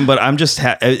uphill climb, but I'm just.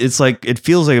 It's like it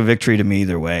feels like a victory to me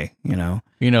either way.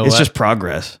 It's just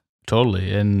progress.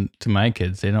 Totally. And to my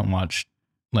kids, they don't watch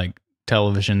like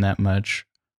television that much.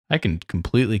 I can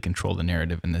completely control the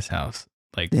narrative in this house.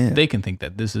 Like they can think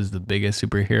that this is the biggest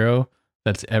superhero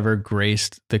that's ever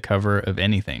graced the cover of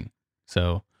anything.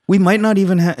 So we might not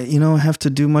even have to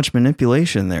do much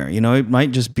manipulation there. It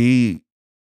might just be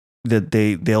that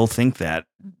they'll think that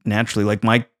naturally. Like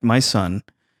my son,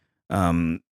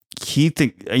 he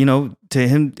to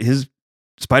him his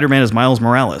Spider-Man is Miles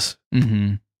Morales.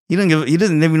 Mm-hmm. He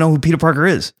doesn't even know who Peter Parker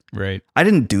is. Right. I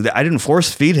didn't do that. I didn't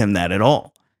force feed him that at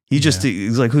all.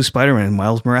 He's like, who's Spider-Man?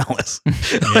 Miles Morales.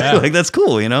 Like, that's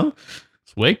cool,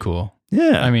 It's way cool.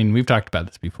 Yeah. I mean, we've talked about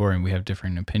this before and we have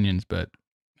different opinions, but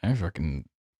I don't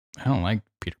like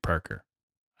Peter Parker.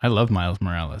 I love Miles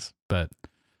Morales, but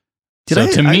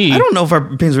to me, I don't know if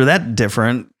our opinions were that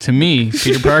different. To me,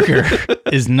 Peter Parker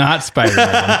is not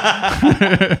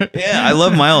Spider-Man. Yeah, I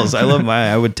love Miles.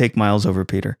 I would take Miles over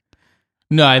Peter.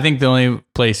 No, I think the only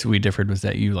place we differed was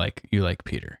that you like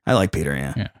Peter. I like Peter,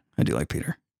 yeah. I do like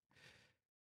Peter.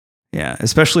 Yeah,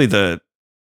 especially the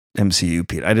MCU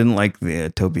Peter. I didn't like the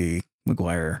Tobey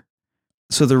Maguire.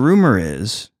 So the rumor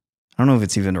is, I don't know if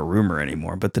it's even a rumor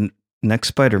anymore, but the next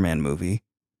Spider-Man movie,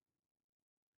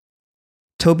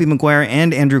 Tobey Maguire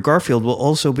and Andrew Garfield will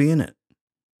also be in it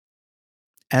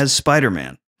as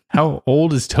Spider-Man. How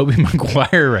old is Tobey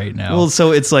Maguire right now? Well,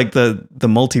 so it's like the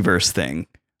multiverse thing.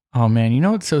 Oh man, you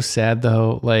know what's so sad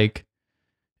though? Like,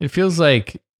 it feels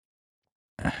like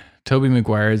Tobey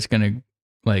Maguire is gonna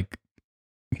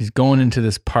he's going into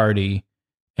this party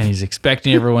and he's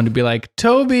expecting everyone to be like,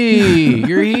 Toby,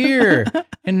 you're here.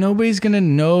 And nobody's going to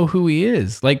know who he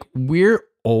is. Like, we're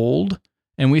old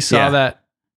and we saw that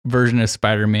version of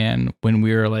Spider-Man when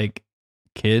we were like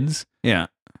kids. Yeah.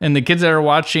 And the kids that are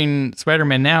watching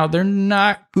Spider-Man now, they're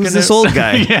not. Who's this old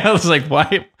guy? Yeah, I was like,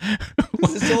 why?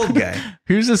 Who's this old guy?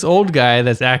 Who's this old guy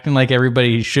that's acting like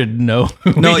everybody should know?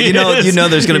 No, you know,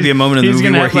 there's going to be a moment in the movie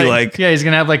where he he's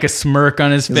going to have like a smirk on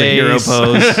his face, a hero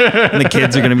pose, and the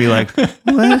kids are going to be like,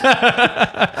 "What?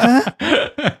 Huh?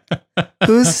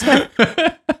 Who's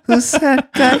that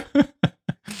guy?"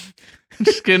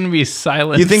 Just going to be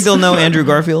silent. You think they'll know Andrew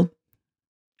Garfield?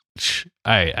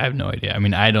 I have no idea. I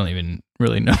mean, I don't even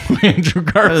really know who Andrew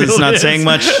Garfield is. It's not saying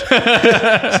much.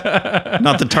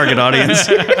 Not the target audience.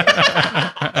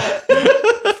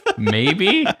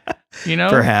 Maybe,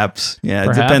 Perhaps. Yeah,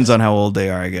 it depends on how old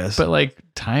they are, I guess. But like,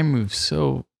 time moves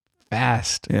so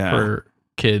fast for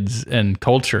kids and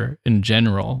culture in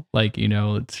general. Like,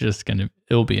 it's just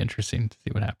it'll be interesting to see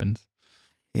what happens.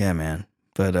 Yeah, man.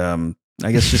 But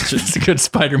I guess just it's a good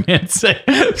Spider-Man tangent.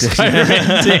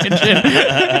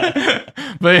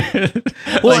 But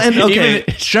even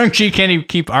Shang-Chi can't even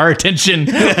keep our attention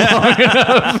long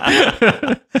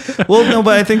enough. Well, no,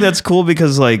 but I think that's cool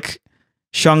because like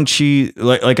Shang-Chi,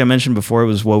 like I mentioned before, it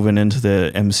was woven into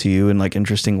the MCU in like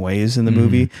interesting ways in the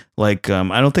movie. Like,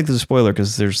 I don't think this is a spoiler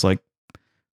because there's like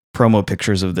promo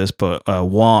pictures of this, but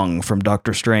Wong from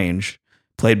Doctor Strange,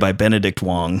 played by Benedict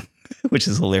Wong, which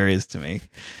is hilarious to me,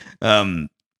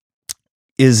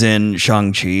 is in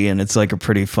Shang-Chi, and it's like a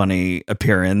pretty funny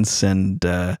appearance. And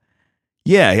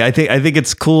yeah, I think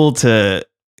it's cool to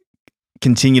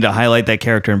continue to highlight that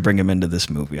character and bring him into this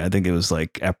movie. I think it was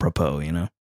like apropos, you know.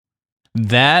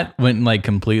 That went like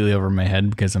completely over my head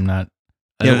because I'm not.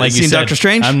 Yeah, like you seen said, Doctor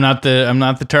Strange? I'm not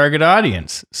the target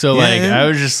audience. So like I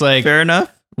was just like, fair enough.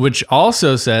 Which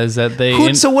also says that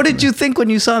they. So what did you think when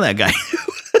you saw that guy?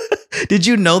 Did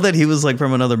you know that he was like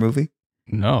from another movie?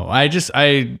 No, I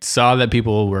saw that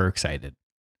people were excited.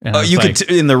 And you like,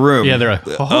 could in the room. Yeah, they're like,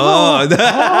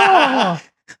 yeah.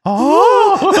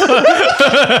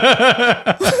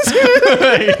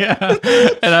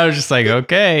 And I was just like,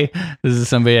 okay, this is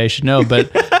somebody I should know.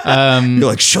 But you're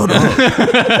like, shut up.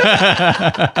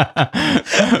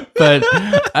 But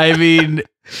I mean,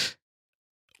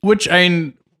 which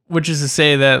is to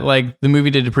say that like the movie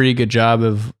did a pretty good job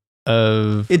of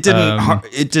it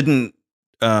didn't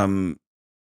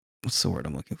what's the word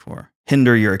I'm looking for?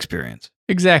 Hinder your experience.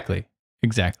 Exactly.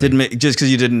 Didn't just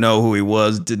because you didn't know who he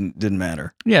was didn't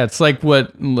matter. Yeah, it's like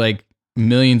what like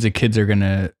millions of kids are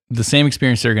gonna the same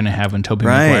experience they're gonna have when Tobey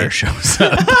Maguire shows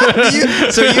up.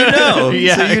 So you know,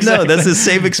 exactly. That's the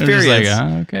same experience. Like,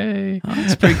 okay,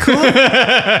 that's pretty cool.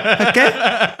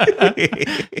 Okay,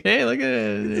 hey, look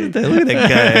at that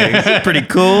guy. He's a pretty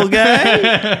cool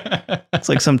guy. It's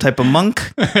like some type of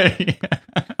monk.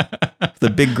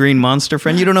 The big green monster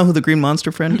friend. You don't know who the green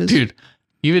monster friend is, dude.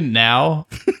 Even now.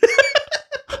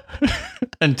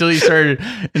 Until you started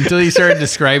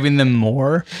describing them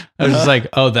more, I was just like,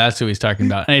 "Oh, that's who he's talking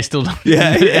about," and I still don't.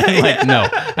 Yeah. Like, no,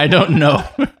 I don't know.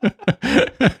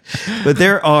 But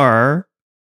there are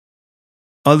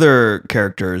other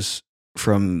characters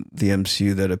from the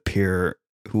MCU that appear.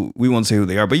 Who we won't say who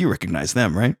they are, but you recognize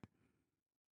them, right?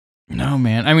 No,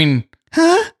 man. I mean,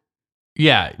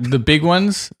 yeah, the big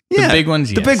ones. Yeah, the big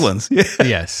ones. Yes. The big ones. Yeah.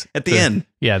 Yes. At the end.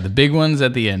 Yeah, the big ones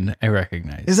at the end. I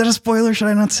recognize. Is that a spoiler? Should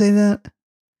I not say that?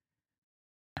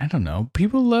 I don't know.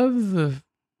 People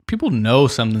know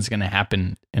something's going to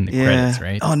happen in the credits,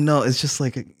 right? Oh no, it's just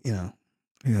like, you know,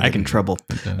 I get in trouble.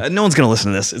 No one's going to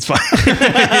listen to this. It's fine.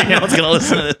 No one's going to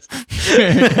listen to this.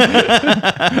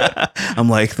 I'm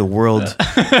like, the world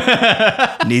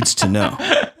needs to know.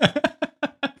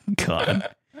 God.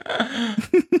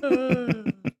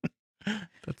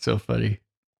 That's so funny.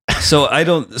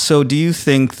 So do you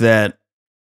think that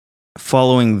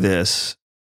following this,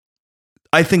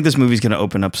 I think this movie's going to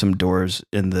open up some doors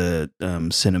in the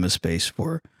cinema space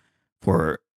for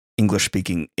English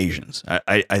speaking Asians.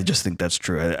 I just think that's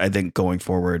true. I think going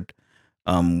forward,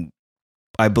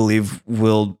 I believe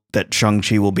that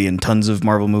Shang-Chi will be in tons of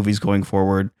Marvel movies going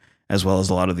forward, as well as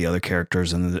a lot of the other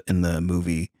characters in the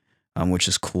movie, which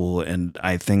is cool. And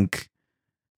I think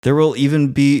this will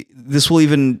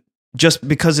even just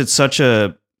because it's such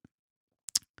a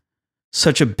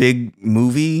big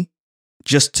movie,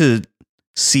 just to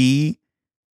see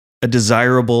a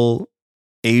desirable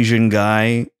Asian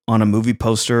guy on a movie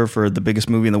poster for the biggest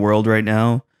movie in the world right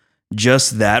now,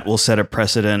 just that will set a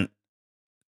precedent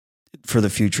for the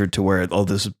future to where, oh,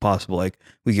 this is possible. Like,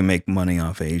 we can make money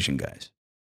off of Asian guys.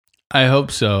 I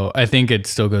hope so. I think it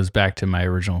still goes back to my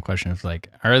original question of like,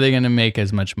 are they going to make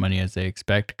as much money as they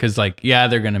expect? Because like, yeah,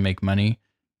 they're going to make money,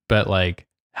 but like,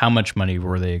 how much money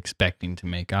were they expecting to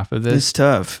make off of this? It's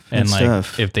tough. And it's like,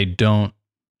 tough. if they don't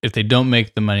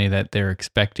make the money that they're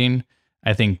expecting,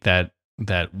 I think that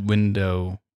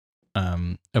window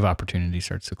of opportunity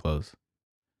starts to close.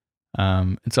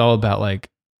 It's all about like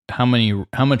how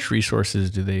much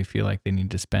resources do they feel like they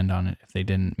need to spend on it if they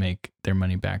didn't make their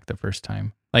money back the first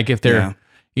time? Like if they're,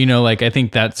 like I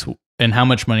think that's, and how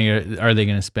much money are they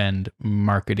going to spend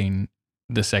marketing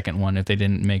the second one if they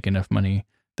didn't make enough money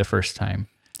the first time?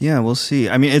 Yeah, we'll see.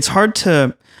 I mean, it's hard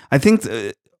to, I think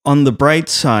on the bright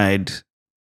side,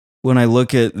 when I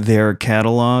look at their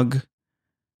catalog,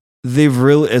 they've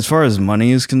really, as far as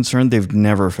money is concerned, they've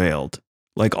never failed.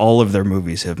 Like all of their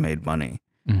movies have made money.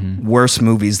 Mm-hmm. Worse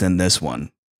movies than this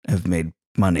one have made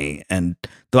money. And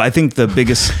though I think the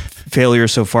biggest failure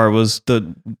so far was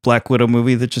the Black Widow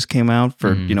movie that just came out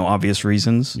for, obvious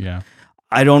reasons. Yeah.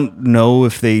 I don't know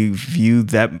if they view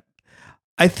that.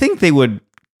 I think they would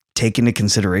take into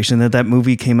consideration that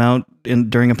movie came out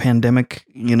during a pandemic,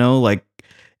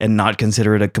 and not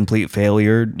consider it a complete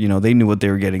failure. They knew what they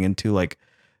were getting into. Like,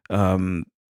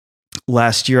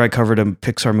 last year I covered a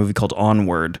Pixar movie called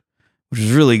Onward, which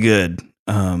was really good.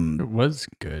 It was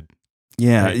good.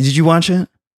 Yeah. Right. Did you watch it?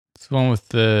 It's the one with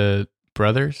the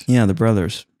brothers. Yeah, the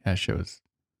brothers. That show was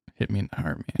hit me in the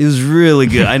heart, man. It was really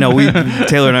good. I know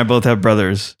Taylor and I both have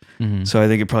brothers, Mhm. so I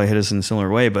think it probably hit us in a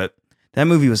similar way. But that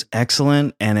movie was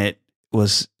excellent, and it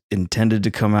was intended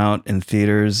to come out in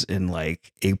theaters in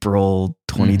like April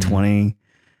 2020,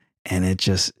 and it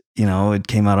just, it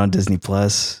came out on Disney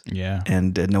Plus, Yeah.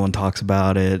 and no one talks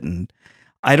about it. And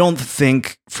I don't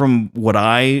think, from what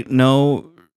I know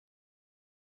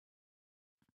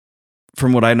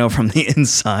from the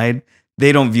inside,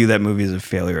 they don't view that movie as a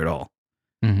failure at all.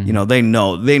 Mhm. They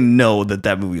know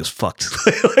that movie was fucked.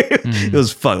 It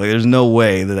was fucked. Like, there's no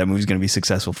way that movie's going to be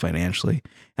successful financially.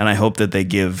 And I hope that they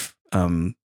give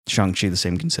Shang-Chi the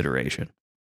same consideration.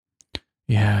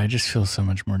 Yeah, I just feel so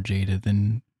much more jaded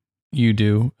than you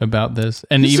do about this.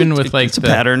 And even with like it's a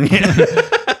pattern.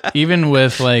 even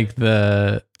with like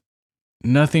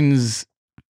nothing's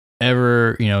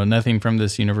ever, nothing from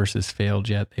this universe has failed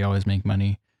yet. They always make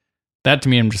money. That to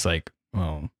me, I'm just like,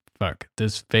 well, fuck,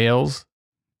 this fails.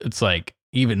 It's like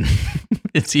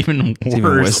it's even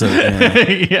worse.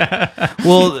 Yeah.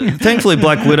 Well, thankfully,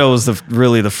 Black Widow was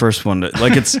really the first one.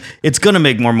 Like it's gonna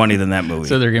make more money than that movie.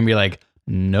 So they're gonna be like,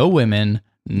 no women,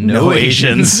 no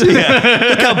Asians. Yeah.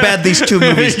 Look how bad these two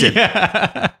movies did.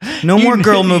 Yeah. No more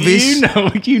girl movies.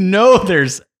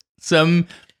 There's some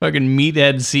fucking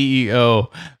meathead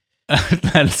CEO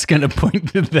that's gonna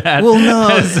point to that. Well, no,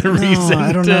 as a reason.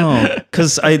 I don't know,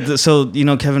 because Kevin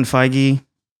Feige.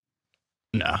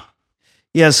 No.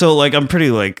 Yeah, so like I'm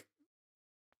pretty like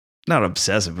not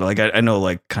obsessive, but like I know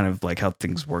like kind of like how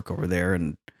things work over there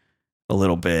and a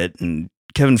little bit. And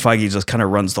Kevin Feige just kind of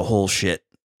runs the whole shit.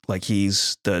 Like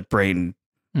he's the brain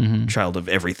child of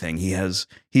everything.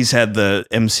 He's had the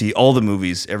MC, all the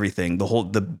movies, everything,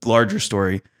 the larger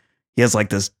story. He has like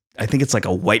this, I think it's like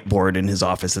a whiteboard in his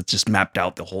office that's just mapped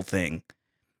out the whole thing.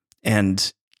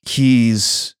 And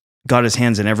he's got his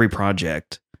hands in every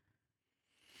project.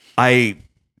 I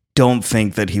don't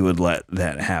think that he would let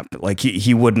that happen. Like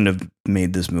he wouldn't have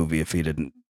made this movie if he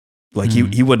didn't. Like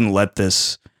he wouldn't let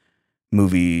this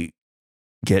movie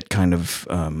get kind of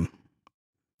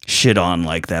shit on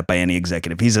like that by any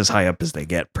executive. He's as high up as they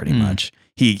get, pretty much.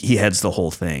 He heads the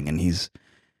whole thing, and he's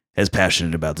as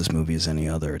passionate about this movie as any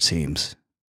other, it seems.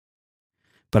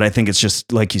 But I think it's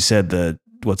just like you said.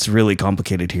 What's really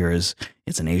complicated here is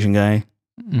it's an Asian guy.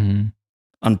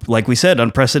 Like we said,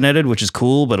 unprecedented, which is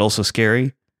cool, but also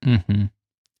scary.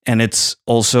 And it's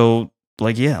also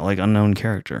like unknown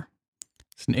character.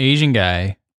 It's an Asian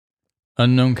guy,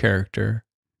 unknown character.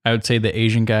 I would say the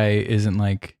Asian guy isn't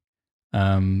like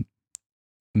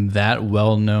that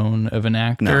well known of an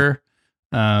actor.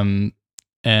 No.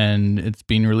 And it's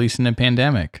being released in a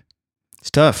pandemic.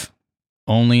 It's tough.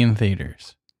 Only in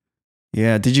theaters.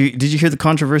 Yeah. Did you hear the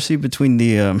controversy between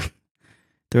the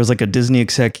there was like a Disney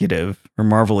executive or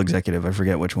Marvel executive, I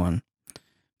forget which one,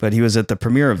 but he was at the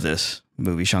premiere of this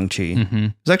movie, Shang-Chi.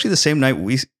 It was actually the same night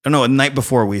the night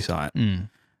before we saw it.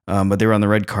 But they were on the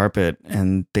red carpet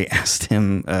and they asked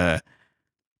him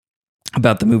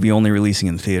about the movie only releasing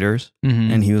in theaters.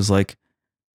 And he was like,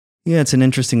 yeah, it's an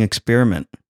interesting experiment.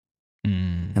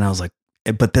 And I was like,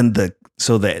 but then the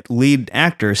lead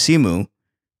actor, Simu,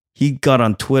 he got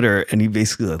on Twitter and he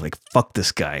basically like, fuck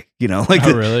this guy, like,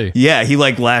 oh, really? Yeah. He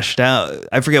like lashed out.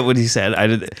 I forget what he said.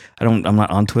 I'm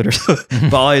not on Twitter.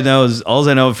 But all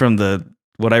I know from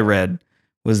what I read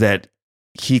was that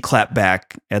he clapped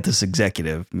back at this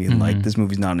executive, being like, this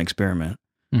movie's not an experiment.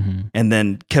 And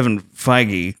then Kevin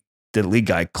Feige, the lead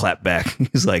guy, clapped back.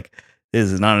 He's like,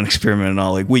 this is not an experiment at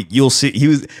all. Like, you'll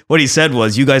see. What he said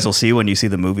was, you guys will see when you see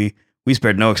the movie. We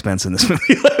spared no expense in this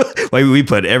movie. Like, we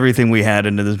put everything we had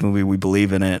into this movie. We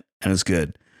believe in it, and it's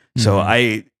good. So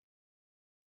I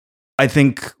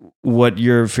think what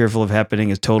you're fearful of happening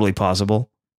is totally possible.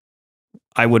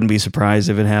 I wouldn't be surprised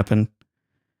if it happened,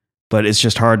 but it's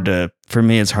just for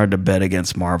me, it's hard to bet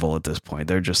against Marvel at this point.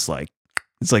 They're just like,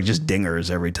 it's like just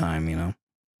dingers every time,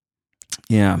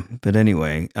 Yeah. But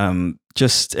anyway,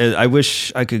 I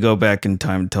wish I could go back in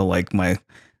time to like my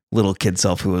little kid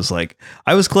self who was like,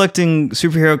 I was collecting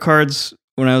superhero cards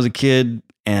when I was a kid,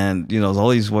 and there's all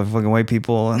these fucking white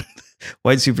people and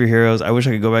white superheroes. I wish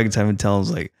I could go back in time and tell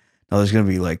them, like, no, there's gonna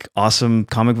be like awesome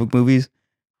comic book movies,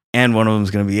 and one of them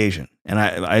is gonna be Asian. And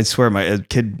I swear, my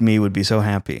kid me would be so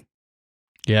happy.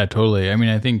 Yeah, totally. I mean,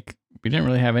 I think we didn't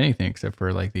really have anything except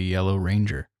for like the Yellow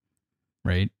Ranger,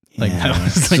 right? Like, yeah. that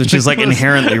was like, which is like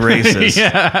inherently racist.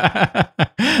 Yeah.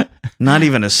 Not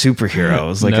even a superhero. It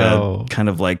was like a kind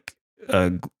of like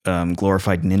a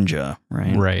glorified ninja,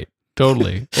 right? Right.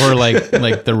 Totally. Or like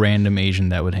the random Asian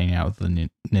that would hang out with the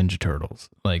Ninja Turtles.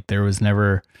 Like, there was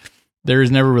never there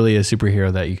was never really a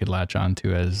superhero that you could latch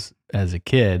onto as a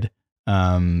kid.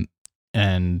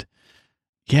 And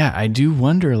yeah, I do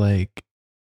wonder, like,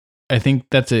 I think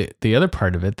that's the other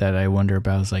part of it that I wonder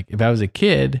about is like, if I was a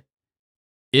kid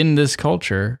in this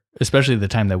culture, especially the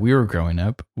time that we were growing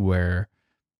up, where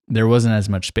there wasn't as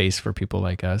much space for people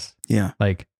like us. Yeah.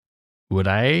 Like, would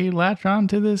I latch on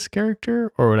to this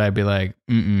character, or would I be like,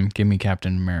 give me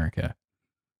Captain America?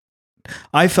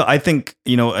 I think,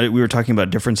 we were talking about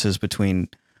differences between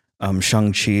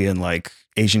Shang-Chi and like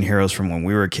Asian heroes from when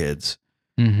we were kids.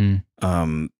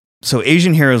 Mm-hmm. So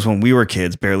Asian heroes when we were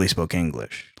kids barely spoke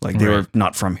English. Like they Right. were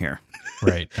not from here.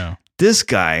 Right. No. This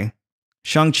guy,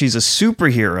 Shang-Chi's a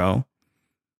superhero,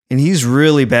 and he's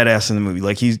really badass in the movie.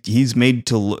 Like he's made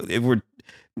to look.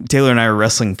 Taylor and I are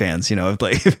wrestling fans,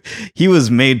 like he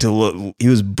was made to look. He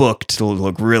was booked to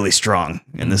look really strong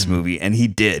in this movie, and he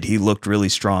did. He looked really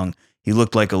strong. He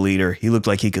looked like a leader. He looked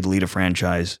like he could lead a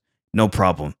franchise, no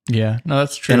problem. Yeah, no,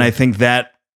 that's true. And I think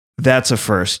that's a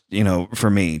first, for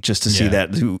me, just to see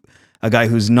that a guy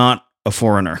who's not a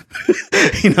foreigner,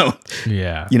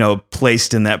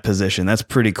 placed in that position. That's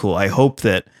pretty cool. I hope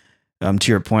that,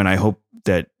 to your point, I hope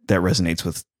that resonates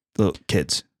with the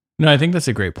kids. No, I think that's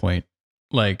a great point.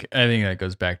 Like, I think that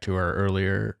goes back to our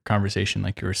earlier conversation,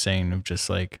 like you were saying, of just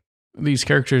like these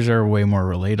characters are way more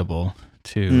relatable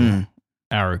to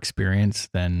our experience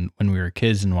than when we were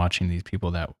kids and watching these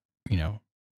people that,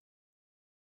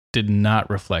 did not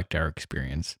reflect our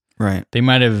experience. Right. They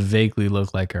might have vaguely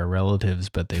looked like our relatives,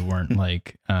 but they weren't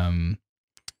like,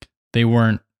 they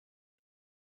weren't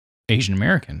Asian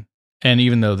American. And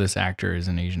even though this actor is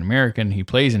an Asian American, he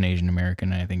plays an Asian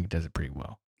American, and I think he does it pretty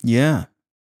well. Yeah.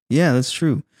 Yeah, that's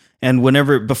true. And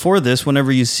before this, whenever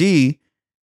you see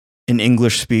an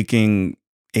English speaking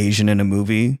Asian in a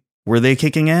movie, were they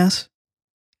kicking ass?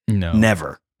 No.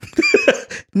 Never.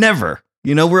 Never.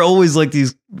 We're always like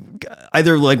these,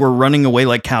 either like we're running away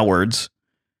like cowards,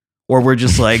 or we're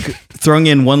just like throwing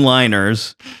in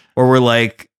one-liners, or we're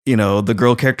like, the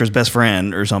girl character's best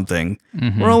friend or something.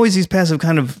 Mm-hmm. We're always these passive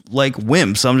kind of like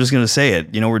wimps. I'm just going to say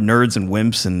it. We're nerds and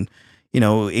wimps and,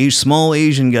 small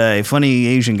Asian guy, funny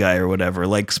Asian guy or whatever.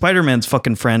 Like Spider-Man's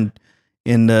fucking friend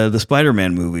in the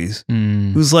Spider-Man movies,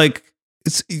 who's like,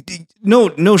 it's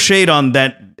no shade on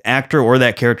that actor or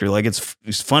that character. Like it's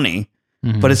funny,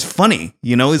 but it's funny,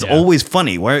 it's always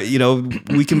funny. Where,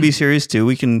 we can be serious too.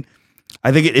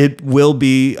 I think it will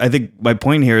be, I think my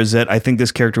point here is that I think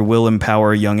this character will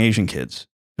empower young Asian kids.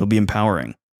 It'll be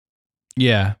empowering.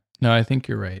 Yeah. No, I think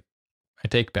you're right. I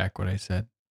take back what I said.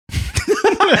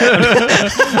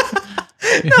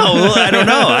 No, I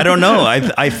don't know.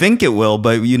 I think it will,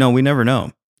 but we never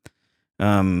know.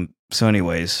 So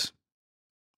anyways,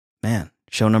 man,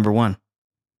 show number 1.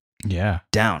 Yeah.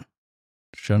 Down.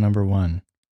 Show number 1.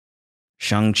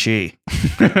 Shang-Chi.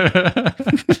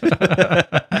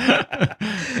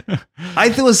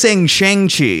 I was saying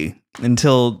Shang-Chi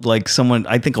until like someone,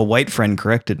 I think a white friend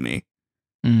corrected me.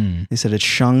 They said it's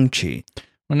Shang-Chi.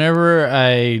 Whenever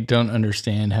I don't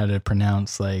understand how to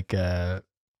pronounce like a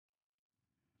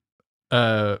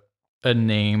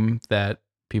name that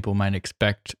people might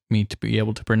expect me to be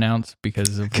able to pronounce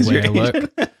because of the way I look,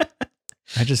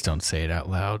 I just don't say it out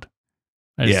loud.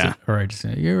 I just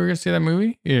say, you ever gonna see that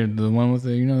movie? Yeah, the one with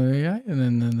the the AI, and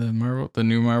then the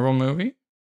new Marvel movie,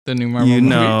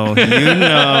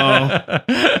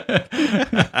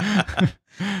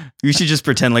 You should just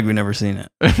pretend like we've never seen it.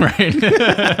 Right.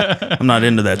 I'm not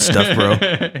into that stuff, bro.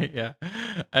 Yeah.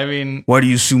 I mean, why do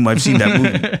you assume I've seen that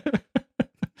movie?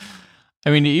 I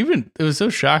mean, even it was so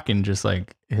shocking, just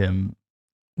like him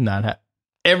not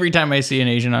every time I see an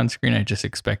Asian on screen, I just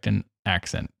expect an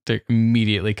accent to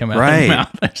immediately come out of their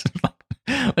mouth. I just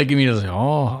like immediately,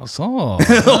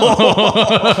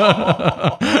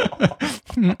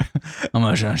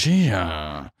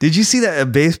 Did you see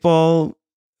that baseball?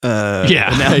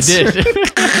 I did.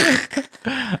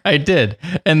 I did.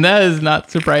 And that is not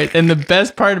surprising. And the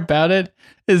best part about it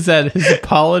is that his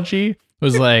apology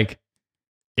was like,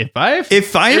 if I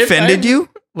offended you,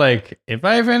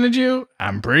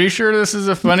 I'm pretty sure this is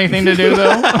a funny thing to do,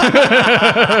 though.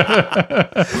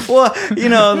 Well,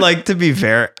 like, to be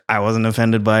fair, I wasn't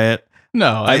offended by it.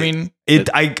 No, I mean,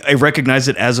 I recognize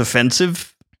it as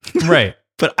offensive. Right.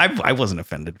 But I wasn't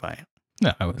offended by it.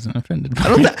 No, I wasn't offended by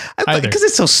it. Because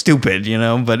it's so stupid,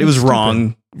 but it was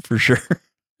wrong for sure.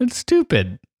 It's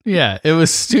stupid. Yeah, it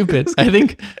was stupid. I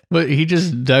think, but he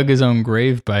just dug his own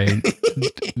grave by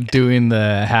doing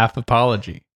the half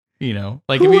apology.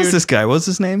 Like who was this guy? What's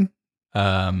his name?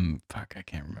 Fuck, I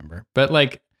can't remember. But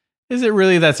like, is it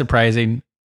really that surprising?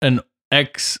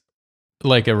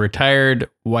 Like a retired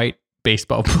white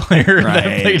baseball player Right.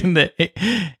 that played in the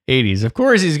 80s. Of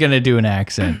course he's going to do an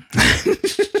accent.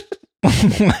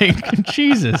 Like,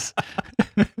 Jesus.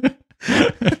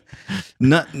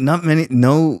 Not many,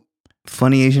 no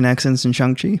funny Asian accents in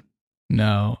Shang-Chi.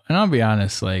 No. And I'll be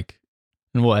honest, like,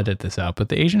 and we'll edit this out, but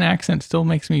the Asian accent still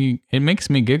makes me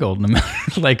giggle. No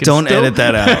matter, like, Don't edit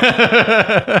that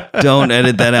out. Don't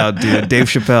edit that out, dude. Dave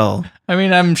Chappelle. I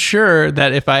mean, I'm sure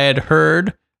that if I had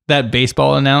heard that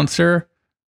baseball announcer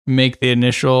make the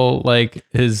initial, like,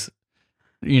 his,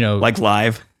 Like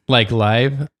live.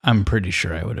 live, I'm pretty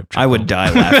sure I would have. I would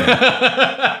die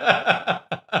laughing.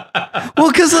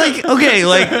 Well, because like, okay,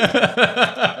 like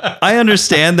I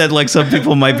understand that like some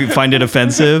people might find it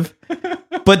offensive,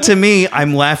 but to me,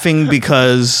 I'm laughing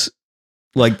because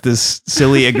like this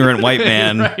silly, ignorant white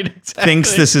man Right, exactly.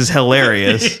 thinks this is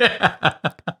hilarious. Yeah.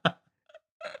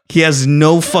 He has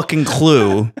no fucking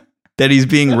clue that he's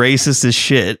being racist as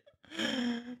shit.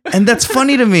 And that's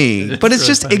funny to me, but it's so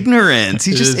just funny. ignorance.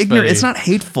 He's It just is ignorant. funny. It's not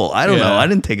hateful. I don't Yeah. know. I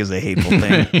didn't take it as a hateful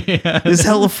thing. Yeah. It's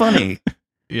hella funny.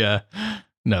 Yeah.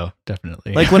 No,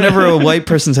 definitely. Like whenever a white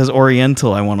person says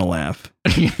Oriental, I want to laugh.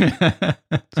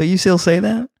 So you still say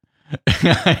that?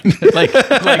 like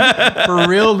for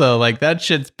real though, like that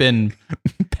shit's been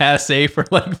passe for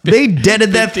like They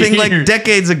deaded that 50 thing like years.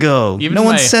 decades ago. Even No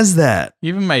one my- says that.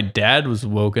 Even my dad was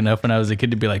woke enough when I was a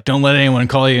kid to be like, don't let anyone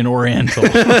call you an Oriental.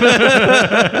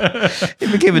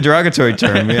 It became a derogatory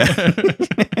term. Yeah.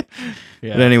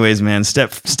 Yeah. But anyways, man,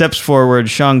 steps forward.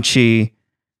 Shang-Chi,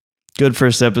 good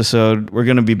first episode. We're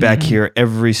gonna be back here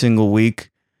every single week.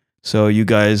 So you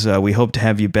guys, we hope to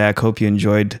have you back. Hope you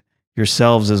enjoyed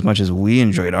yourselves as much as we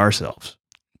enjoyed ourselves.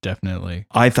 Definitely.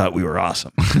 I thought we were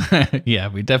awesome. Yeah,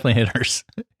 we definitely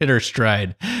hit our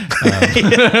stride.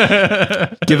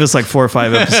 Give us like 4 or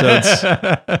 5 episodes.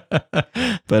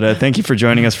 But thank you for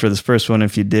joining us for this first one.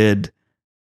 If you did,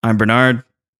 I'm Bernard,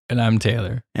 And I'm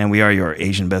Taylor. and we are your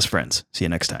Asian best friends. See you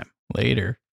next time.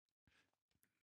 Later.